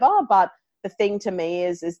 whatever. But the thing to me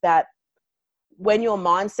is that when your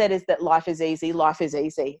mindset is that life is easy, life is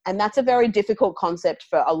easy. And that's a very difficult concept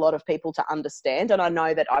for a lot of people to understand. And I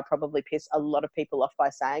know that I probably piss a lot of people off by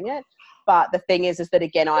saying it. But the thing is that,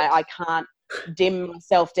 again, I can't dim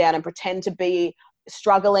myself down and pretend to be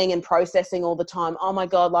struggling and processing all the time. Oh my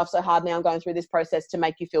God, life's so hard now. I'm going through this process to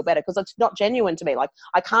make you feel better, because it's not genuine to me. Like,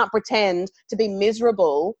 I can't pretend to be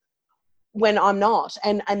miserable when I'm not.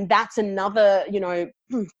 And that's another, you know,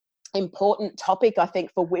 important topic, I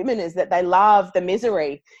think, for women, is that they love the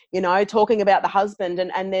misery, you know, talking about the husband.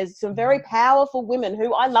 And there's some very powerful women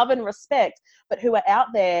who I love and respect, but who are out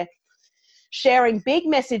there sharing big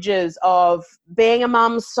messages of being a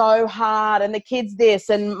mum's so hard, and the kids this,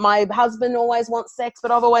 and my husband always wants sex,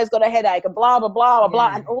 but I've always got a headache, and blah, blah, blah, blah,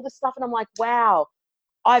 blah, and all this stuff. And I'm like, wow,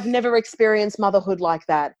 I've never experienced motherhood like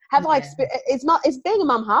that. Have I? Is being a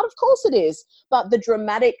mum hard? Of course it is. But this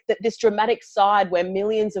dramatic side where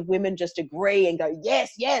millions of women just agree and go,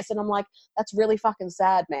 yes, yes. And I'm like, that's really fucking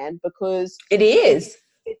sad, man, because it is.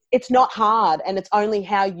 It's not hard, and it's only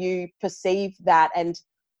how you perceive that. And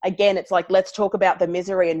again, it's like, let's talk about the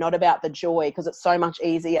misery and not about the joy, because it's so much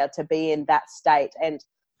easier to be in that state. And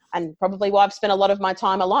probably why I've spent a lot of my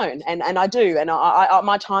time alone. And I do. And I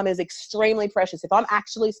my time is extremely precious. If I'm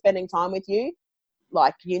actually spending time with you,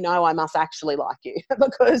 like, you know, I must actually like you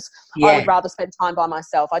because I would rather spend time by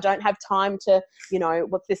myself. I don't have time to, you know,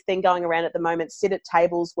 what's this thing going around at the moment, sit at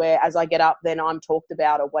tables where as I get up, then I'm talked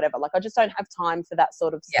about or whatever. Like, I just don't have time for that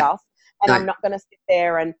sort of stuff. And I'm not going to sit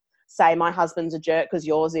there and say my husband's a jerk because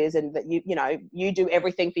yours is, and that you know, you do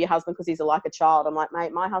everything for your husband because he's like a child. I'm like,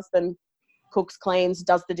 mate, my husband cooks, cleans,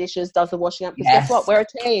 does the dishes, does the washing up, because guess what, we're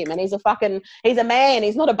a team, and he's a man,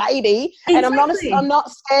 he's not a baby. Exactly. And I'm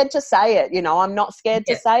not scared to say it, you know, I'm not scared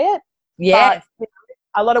to say it. But you know,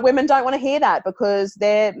 a lot of women don't want to hear that because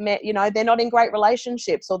they're, you know, they're not in great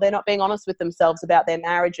relationships, or they're not being honest with themselves about their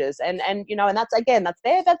marriages, and you know, and that's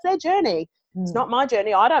their journey. It's not my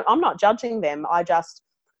journey. I'm not judging them. I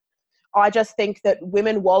just think that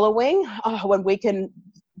women wallowing, when we can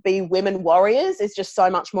be women warriors, is just so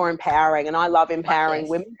much more empowering. And I love empowering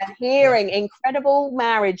women and hearing incredible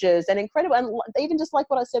marriages and incredible, and even just like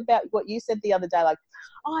what I said about what you said the other day, like,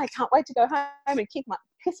 oh, I can't wait to go home and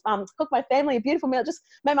cook my family a beautiful meal. It just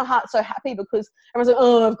made my heart so happy because everyone's like,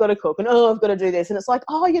 oh, I've got to cook, and oh, I've got to do this. And it's like,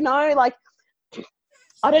 oh, you know, like,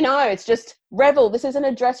 I don't know. It's just revel. This isn't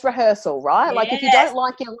a dress rehearsal, right? Like if you Yes. don't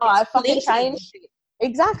like your life, fucking fleeting. change it.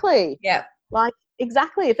 Exactly. Yeah. Like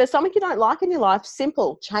exactly. If there's something you don't like in your life,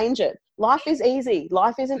 simple, change it. Life is easy.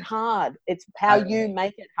 Life isn't hard. It's how you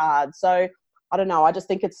make it hard. So I don't know. I just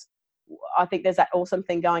think I think there's that awesome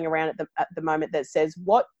thing going around at the moment that says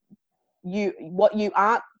what you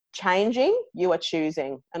aren't changing, you are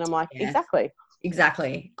choosing. And I'm like, exactly.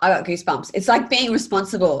 Exactly. I got goosebumps. It's like being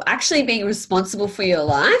responsible, actually being responsible for your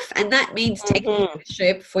life. And that means taking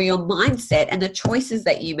ownership for your mindset and the choices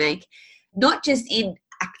that you make, not just in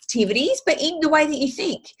activities, but in the way that you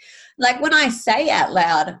think. Like when I say out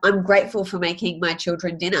loud, I'm grateful for making my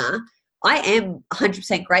children dinner, I am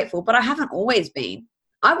 100% grateful, but I haven't always been.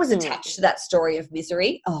 I was attached to that story of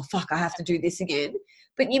misery. Oh, fuck, I have to do this again.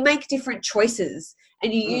 But you make different choices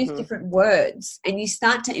and you use different words and you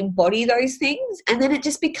start to embody those things, and then it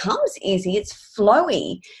just becomes easy. It's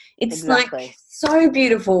flowy. It's like so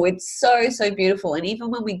beautiful. It's so, so beautiful. And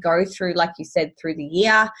even when we go through, like you said, through the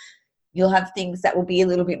year, you'll have things that will be a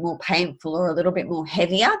little bit more painful or a little bit more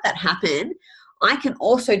heavier that happen. I can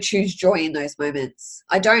also choose joy in those moments.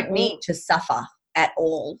 I don't need to suffer at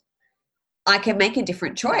all. I can make a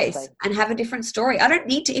different choice and have a different story. I don't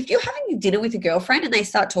need to. If you're having dinner with a girlfriend and they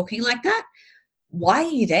start talking like that, why are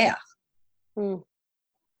you there?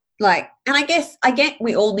 Like, and I get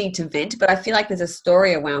we all need to vent, but I feel like there's a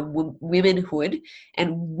story around womanhood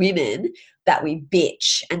and women that we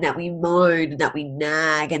bitch and that we moan and that we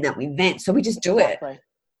nag and that we vent. So we just do it.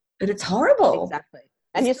 And it's horrible. Exactly.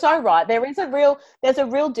 And you're so right. There's a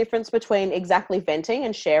real difference between exactly venting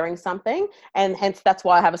and sharing something. And hence that's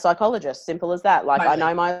why I have a psychologist. Simple as that. Like I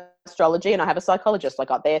know my astrology and I have a psychologist. Like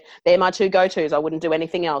they're my two go-tos. I wouldn't do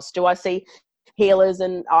anything else. Do I see healers?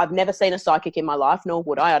 And I've never seen a psychic in my life, nor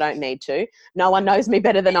would I. I don't need to. No one knows me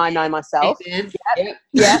better than I know myself.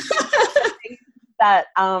 Yeah. That,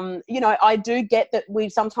 I do get that we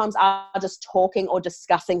sometimes are just talking or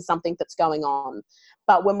discussing something that's going on.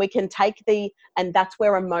 But when we can and that's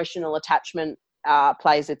where emotional attachment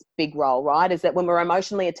plays its big role, right? Is that when we're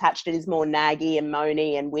emotionally attached, it is more naggy and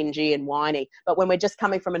moany and whingy and whiny. But when we're just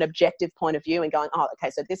coming from an objective point of view and going, oh,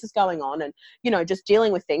 okay, so this is going on, and, just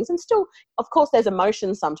dealing with things. And still, of course, there's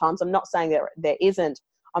emotion sometimes. I'm not saying there isn't.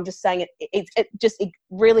 I'm just saying it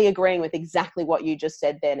really agreeing with exactly what you just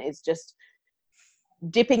said then is just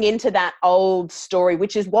dipping into that old story,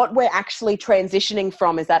 which is what we're actually transitioning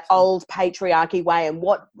from, is that old patriarchy way. And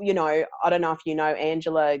what, I don't know if you know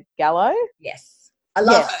Angela Gallo. Yes. I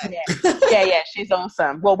love her. Yeah, she's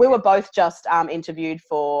awesome. Well, we were both just interviewed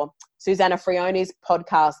for Susanna Frione's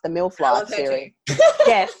podcast, the MILF Life series.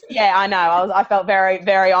 Yes. Yeah, I know. I felt very,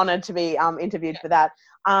 very honored to be interviewed for that.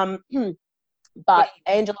 But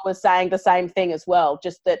Angela was saying the same thing as well,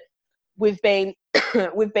 just that we've been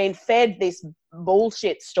fed this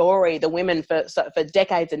bullshit story, the women for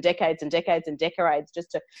decades and decades and decades and decades, just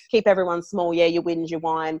to keep everyone small. Yeah, you whinge, you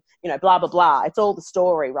whine, blah blah blah. It's all the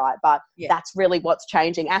story, right? But that's really what's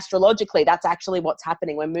changing astrologically. That's actually what's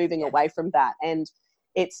happening. We're moving away from that, and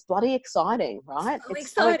it's bloody exciting, right? So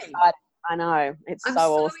exciting. I know. I'm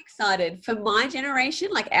so excited for my generation,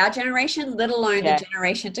 like our generation, let alone the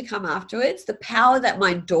generation to come afterwards. The power that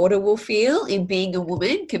my daughter will feel in being a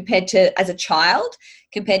woman compared to as a child,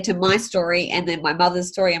 compared to my story and then my mother's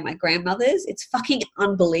story and my grandmother's. It's fucking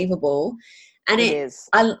unbelievable. And it is.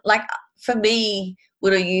 For me,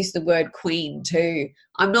 when I use the word queen too,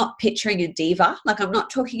 I'm not picturing a diva. Like, I'm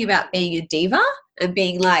not talking about being a diva and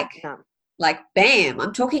being like, bam,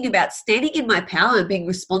 I'm talking about standing in my power and being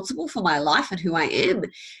responsible for my life and who I am,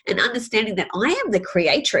 and understanding that I am the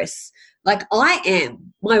creatress. Like, I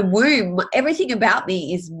am. My womb, everything about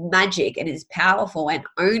me is magic and is powerful, and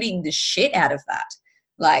owning the shit out of that.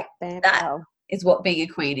 Like, that is what being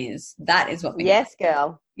a queen is. That is what being a queen.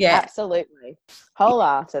 Girl. Yeah. Absolutely.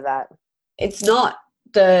 Holla to that. It's not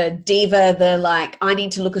the diva, the like, I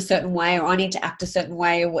need to look a certain way or I need to act a certain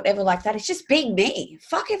way or whatever like that. It's just being me.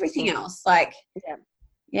 Fuck everything else. Like,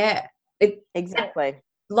 exactly.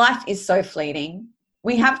 Life is so fleeting.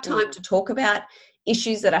 We have time to talk about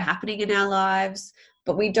issues that are happening in our lives,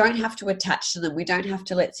 but we don't have to attach to them. We don't have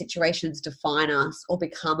to let situations define us or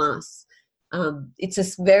become us. It's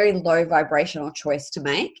a very low vibrational choice to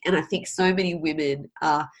make. And I think so many women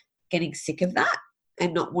are getting sick of that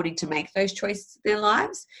and not wanting to make those choices in their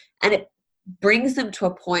lives. And it brings them to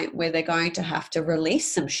a point where they're going to have to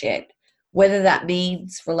release some shit, whether that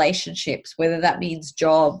means relationships, whether that means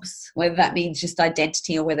jobs, whether that means just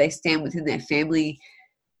identity or where they stand within their family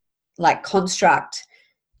like construct.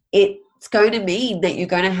 It's going to mean that you're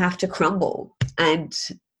going to have to crumble. And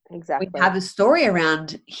we have a story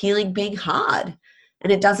around healing being hard,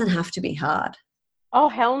 and it doesn't have to be hard. Oh,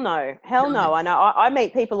 hell no. Hell no. I know. I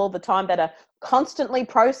meet people all the time that are constantly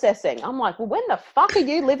processing. I'm like, well, when the fuck are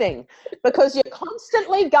you living? Because you're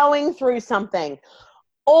constantly going through something.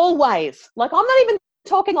 Always. Like, I'm not even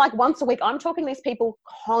talking like once a week. I'm talking these people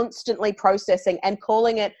constantly processing and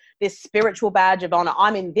calling it this spiritual badge of honor.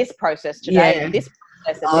 I'm in this process today and this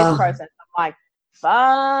process and this process. I'm like,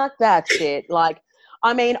 fuck that shit. Like,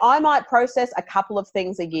 I mean, I might process a couple of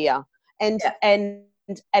things a year and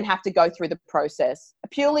have to go through the process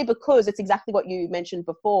purely because it's exactly what you mentioned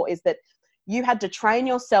before, is that you had to train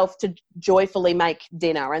yourself to joyfully make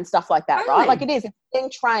dinner and stuff like that, right? Like, it's being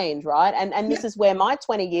trained, right? And this is where my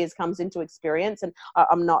 20 years comes into experience. And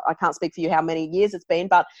I can't speak for you how many years it's been,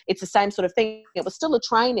 but it's the same sort of thing. It was still a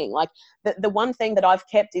training. Like, the one thing that I've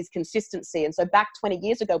kept is consistency. And so back 20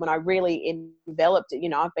 years ago, when I really enveloped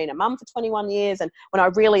it, I've been a mum for 21 years. And when I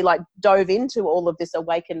really like dove into all of this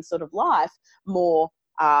awakened sort of life more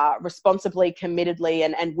responsibly, committedly,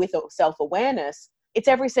 and with self-awareness, it's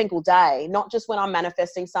every single day, not just when I'm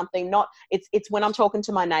manifesting something, it's when I'm talking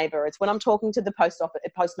to my neighbor, it's when I'm talking to the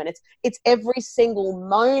postman, it's every single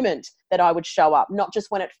moment that I would show up, not just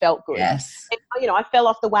when it felt good. Yes. And, I fell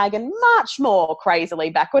off the wagon much more crazily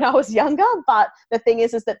back when I was younger, but the thing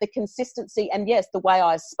is that the consistency and yes, the way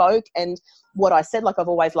I spoke and what I said, like, I've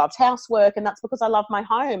always loved housework, and that's because I love my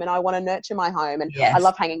home and I want to nurture my home, and I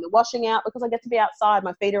love hanging the washing out because I get to be outside,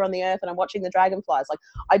 my feet are on the earth and I'm watching the dragonflies. Like,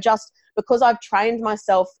 because I've trained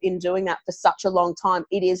myself in doing that for such a long time,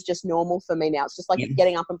 it is just normal for me now. It's just like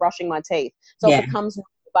getting up and brushing my teeth. So it becomes normal,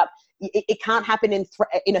 but it can't happen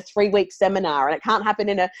in a 3-week seminar, and it can't happen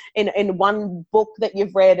in one book that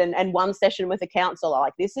you've read and one session with a counselor.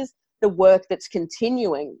 Like, this is the work that's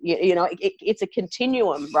continuing. It's a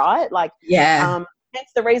continuum, right? Like,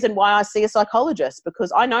 that's the reason why I see a psychologist,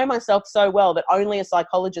 because I know myself so well that only a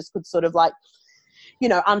psychologist could sort of like,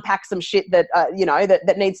 unpack some shit that,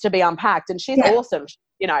 that needs to be unpacked. And she's awesome.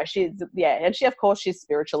 She's, and she, of course, she's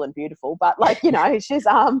spiritual and beautiful, but like, she's,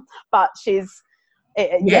 but she's,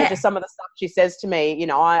 just some of the stuff she says to me,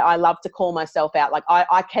 I love to call myself out. Like,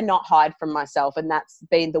 I cannot hide from myself. And that's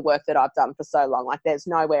been the work that I've done for so long. Like, there's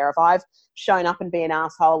nowhere, if I've shown up and be an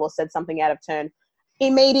asshole or said something out of turn,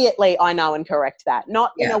 immediately I know and correct that.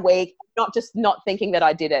 Not in a week, not just not thinking that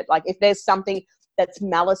I did it. Like, if there's something that's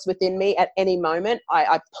malice within me at any moment,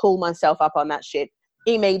 I pull myself up on that shit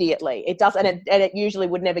immediately. It does, and it usually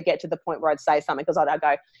would never get to the point where I'd say something, because I'd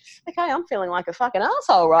go, okay, I'm feeling like a fucking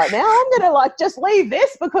asshole right now. I'm going to like just leave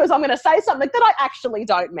this because I'm going to say something that I actually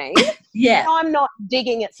don't mean. And I'm not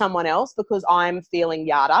digging at someone else because I'm feeling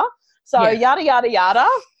yada. So yada, yada, yada.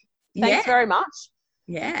 Thanks very much.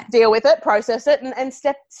 Deal with it, process it, and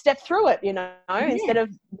step through it, instead of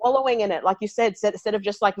wallowing in it, like you said, instead of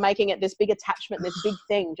just like making it this big attachment, this big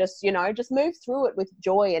thing, just move through it with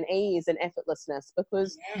joy and ease and effortlessness,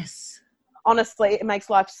 because honestly, it makes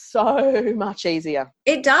life so much easier.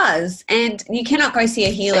 It does. And you cannot go see a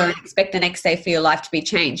healer and expect the next day for your life to be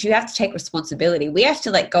changed. You have to take responsibility. We have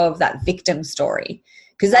to let go of that victim story,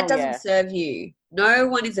 because that doesn't serve you. No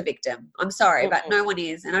one is a victim. I'm sorry, but no one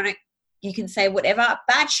is. And you can say whatever.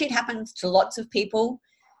 Bad shit happens to lots of people.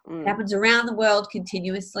 It happens around the world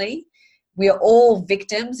continuously. We are all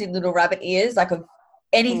victims in little rabbit ears, like of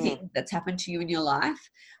anything that's happened to you in your life.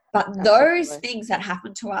 But those things that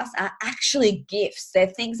happen to us are actually gifts. They're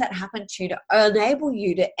things that happen to you to enable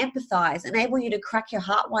you to empathize, enable you to crack your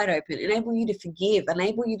heart wide open, enable you to forgive,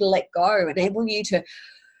 enable you to let go, enable you to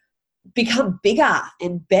become bigger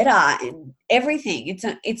and better and everything.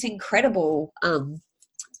 It's incredible.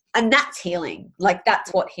 And that's healing. Like,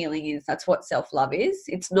 that's what healing is. That's what self-love is.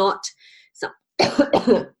 It's not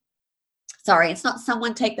it's not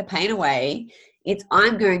someone take the pain away. It's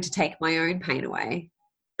I'm going to take my own pain away.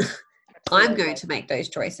 I'm going to make those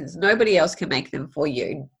choices. Nobody else can make them for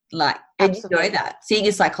you. Like, and you know that. Seeing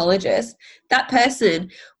a psychologist, that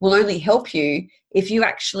person will only help you if you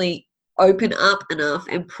actually open up enough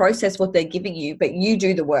and process what they're giving you, but you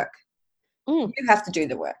do the work. You have to do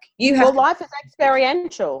the work. Life is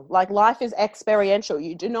experiential. Like, life is experiential.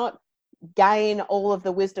 You do not gain all of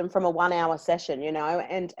the wisdom from a 1-hour session,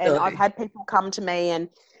 and I've had people come to me and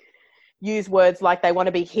use words like they want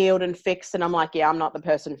to be healed and fixed, and I'm like, I'm not the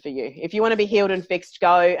person for you. If you want to be healed and fixed,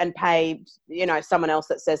 go and pay someone else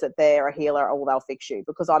that says that they're a healer, or they'll fix you,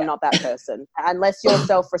 because I'm not that person. Unless you're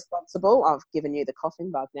self-responsible. I've given you the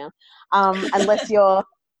coughing bug now. Unless you're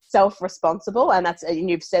self-responsible, and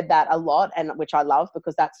you've said that a lot, and which I love,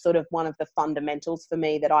 because that's sort of one of the fundamentals for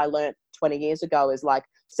me that I learned 20 years ago, is like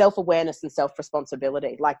self-awareness and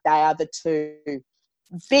self-responsibility. Like, they are the two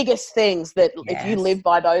biggest things that if you live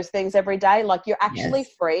by those things every day, like, you're actually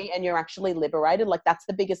free and you're actually liberated. Like, that's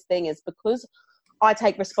the biggest thing, is because I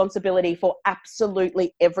take responsibility for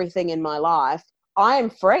absolutely everything in my life, I am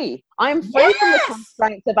free. I am free from the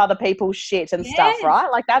constraints of other people's shit and stuff,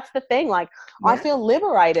 right? Like, that's the thing. Like, I feel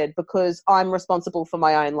liberated because I'm responsible for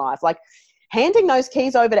my own life. Like, handing those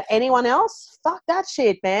keys over to anyone else, fuck that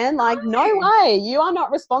shit, man. Like, no way. You are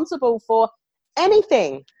not responsible for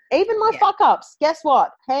anything. Even my fuck ups. Guess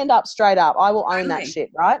what? Hand up, straight up. I will own that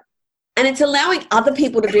shit, right? And it's allowing other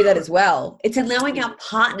people to do that as well. It's allowing our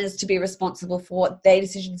partners to be responsible for what their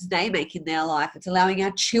decisions they make in their life. It's allowing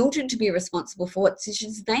our children to be responsible for what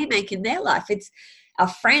decisions they make in their life. It's our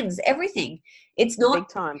friends, everything. It's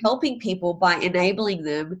not helping people by enabling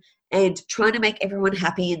them and trying to make everyone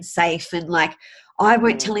happy and safe and like, I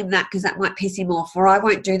won't tell him that because that might piss him off, or I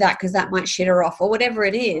won't do that because that might shit her off, or whatever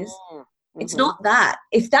it is. It's not that.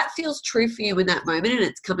 If that feels true for you in that moment and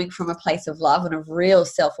it's coming from a place of love and of real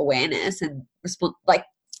self-awareness and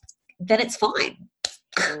then it's fine.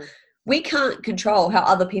 We can't control how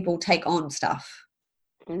other people take on stuff.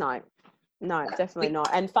 No, definitely not.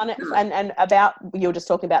 And and about, you were just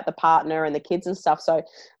talking about the partner and the kids and stuff. So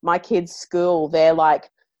my kids' school, they're like,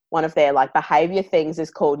 one of their like behavior things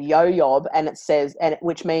is called yo-yob, and it says,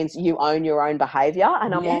 which means you own your own behavior.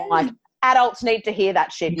 And I'm like, adults need to hear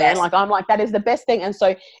that shit, man. Like, I'm like, that is the best thing. And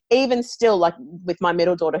so even still, like with my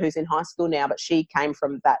middle daughter who's in high school now, but she came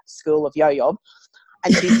from that school of yo-yob,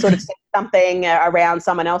 and she sort of said something around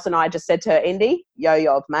someone else, and I just said to her, Indy,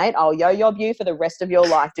 yo-yob, mate. I'll yo-yob you for the rest of your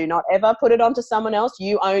life. Do not ever put it onto someone else.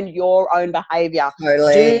 You own your own behaviour.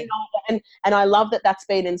 Totally. And I love that that's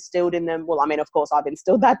been instilled in them. Well, I mean, of course, I've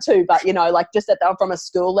instilled that too, but, you know, like just from a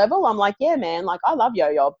school level, I'm like, yeah, man, like I love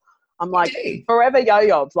yo-yob. I'm like, forever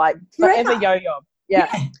yo-yob, like forever yo-yob.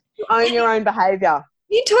 Yeah. You own your own behaviour.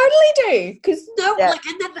 You totally do. Because like,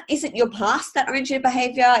 and that isn't your past that owns your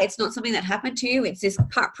behaviour. It's not something that happened to you. It's this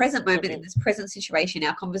present moment in this present situation,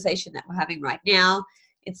 our conversation that we're having right now.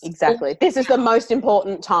 It's exactly. This is the most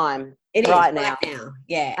important time. It right is now. Right now.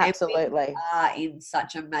 Yeah. Absolutely. And we are in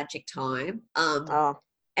such a magic time.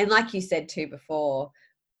 And like you said too before,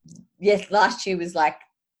 yes, last year was like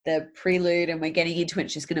the prelude and we're getting into it.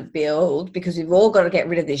 It's just going to build because we've all got to get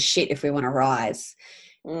rid of this shit if we want to rise.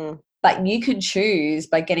 But you can choose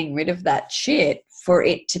by getting rid of that shit for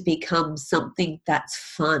it to become something that's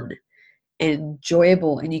fun and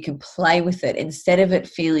enjoyable, and you can play with it instead of it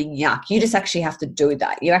feeling yuck. You just actually have to do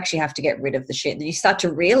that. You actually have to get rid of the shit. And you start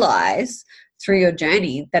to realize through your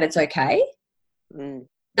journey that it's okay.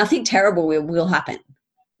 Nothing terrible will happen.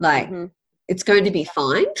 Like, it's going to be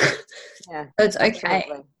fine. Yeah. So it's okay.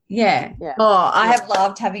 Absolutely. Yeah. Oh, I have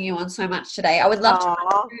loved having you on so much today. I would love to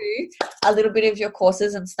do a little bit of your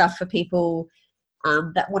courses and stuff for people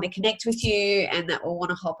that want to connect with you and that will want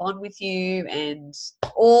to hop on with you, and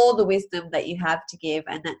all the wisdom that you have to give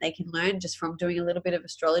and that they can learn just from doing a little bit of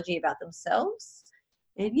astrology about themselves.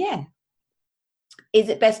 And is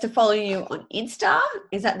it best to follow you on Insta?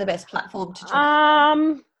 Is that the best platform to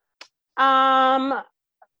join?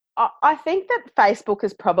 I think that Facebook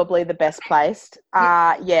is probably the best placed.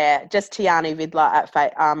 Just Tiani Vidler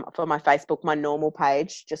for my Facebook, my normal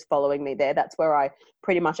page, just following me there. That's where I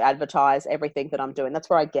pretty much advertise everything that I'm doing. That's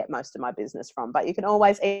where I get most of my business from. But you can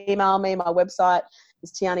always email me. My website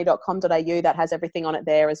is tiani.com.au. That has everything on it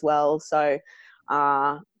there as well. So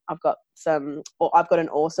I've got an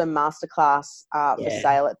awesome masterclass for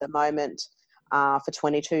sale at the moment. For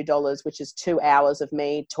 $22, which is 2 hours of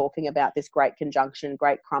me talking about this great conjunction,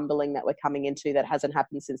 great crumbling that we're coming into that hasn't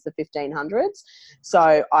happened since the 1500s.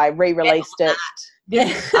 So I re-released it.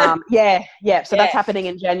 So that's happening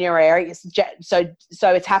in January. So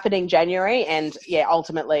it's happening January, and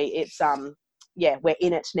ultimately it's we're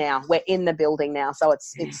in it now. We're in the building now. So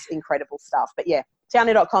it's incredible stuff. But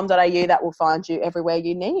tiani.com.au, that will find you everywhere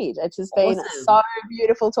you need. It has been so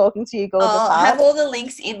beautiful talking to you, gorgeous. I'll have all the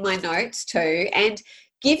links in my notes too. And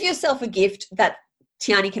give yourself a gift that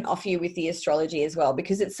Tiani can offer you with the astrology as well,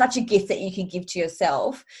 because it's such a gift that you can give to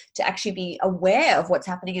yourself to actually be aware of what's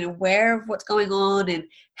happening and aware of what's going on and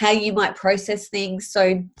how you might process things.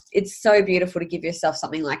 So it's so beautiful to give yourself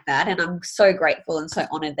something like that. And I'm so grateful and so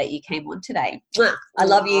honored that you came on today. I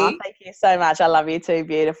love you. Thank you so much. I love you too.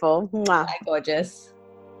 Beautiful. Bye, gorgeous.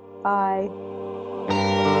 Bye.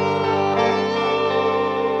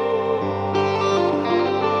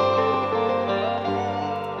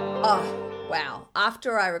 Wow.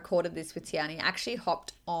 After I recorded this with Tiani, I actually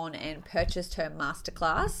hopped on and purchased her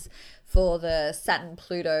masterclass for the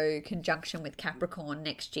Saturn-Pluto conjunction with Capricorn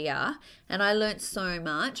next year. And I learnt so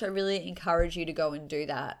much. I really encourage you to go and do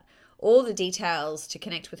that. All the details to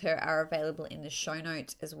connect with her are available in the show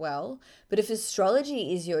notes as well. But if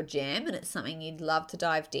astrology is your jam and it's something you'd love to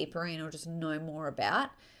dive deeper in or just know more about,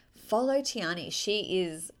 follow Tiani. She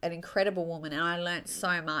is an incredible woman, and I learnt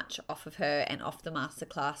so much off of her and off the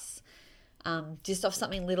masterclass. Just off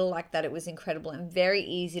something little like that, it was incredible and very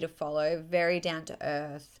easy to follow, very down to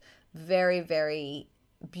earth, very, very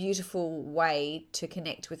beautiful way to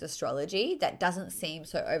connect with astrology that doesn't seem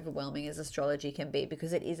so overwhelming as astrology can be,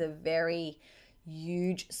 because it is a very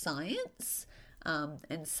huge science,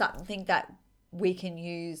 and something that we can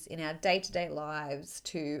use in our day-to-day lives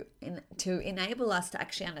to enable us to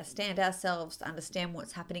actually understand ourselves, to understand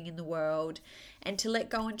what's happening in the world, and to let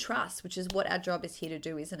go and trust, which is what our job is here to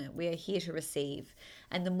do, isn't it? We are here to receive.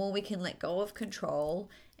 And the more we can let go of control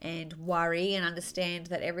and worry and understand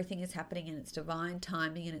that everything is happening in its divine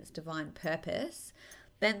timing and its divine purpose,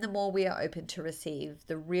 then the more we are open to receive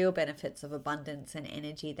the real benefits of abundance and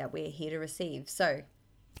energy that we are here to receive. So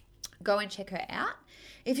go and check her out.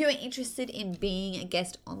 If you're interested in being a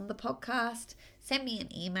guest on the podcast, send me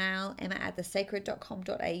an email,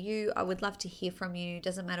 emma@thesacred.com.au. I would love to hear from you.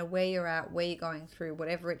 Doesn't matter where you're at, where you're going through,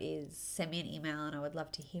 whatever it is, send me an email and I would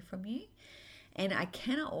love to hear from you. And I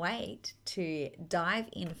cannot wait to dive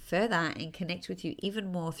in further and connect with you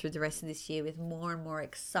even more through the rest of this year with more and more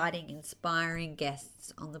exciting, inspiring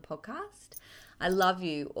guests on the podcast. I love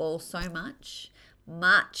you all so much.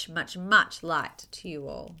 Much, much, much light to you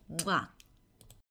all. Mwah.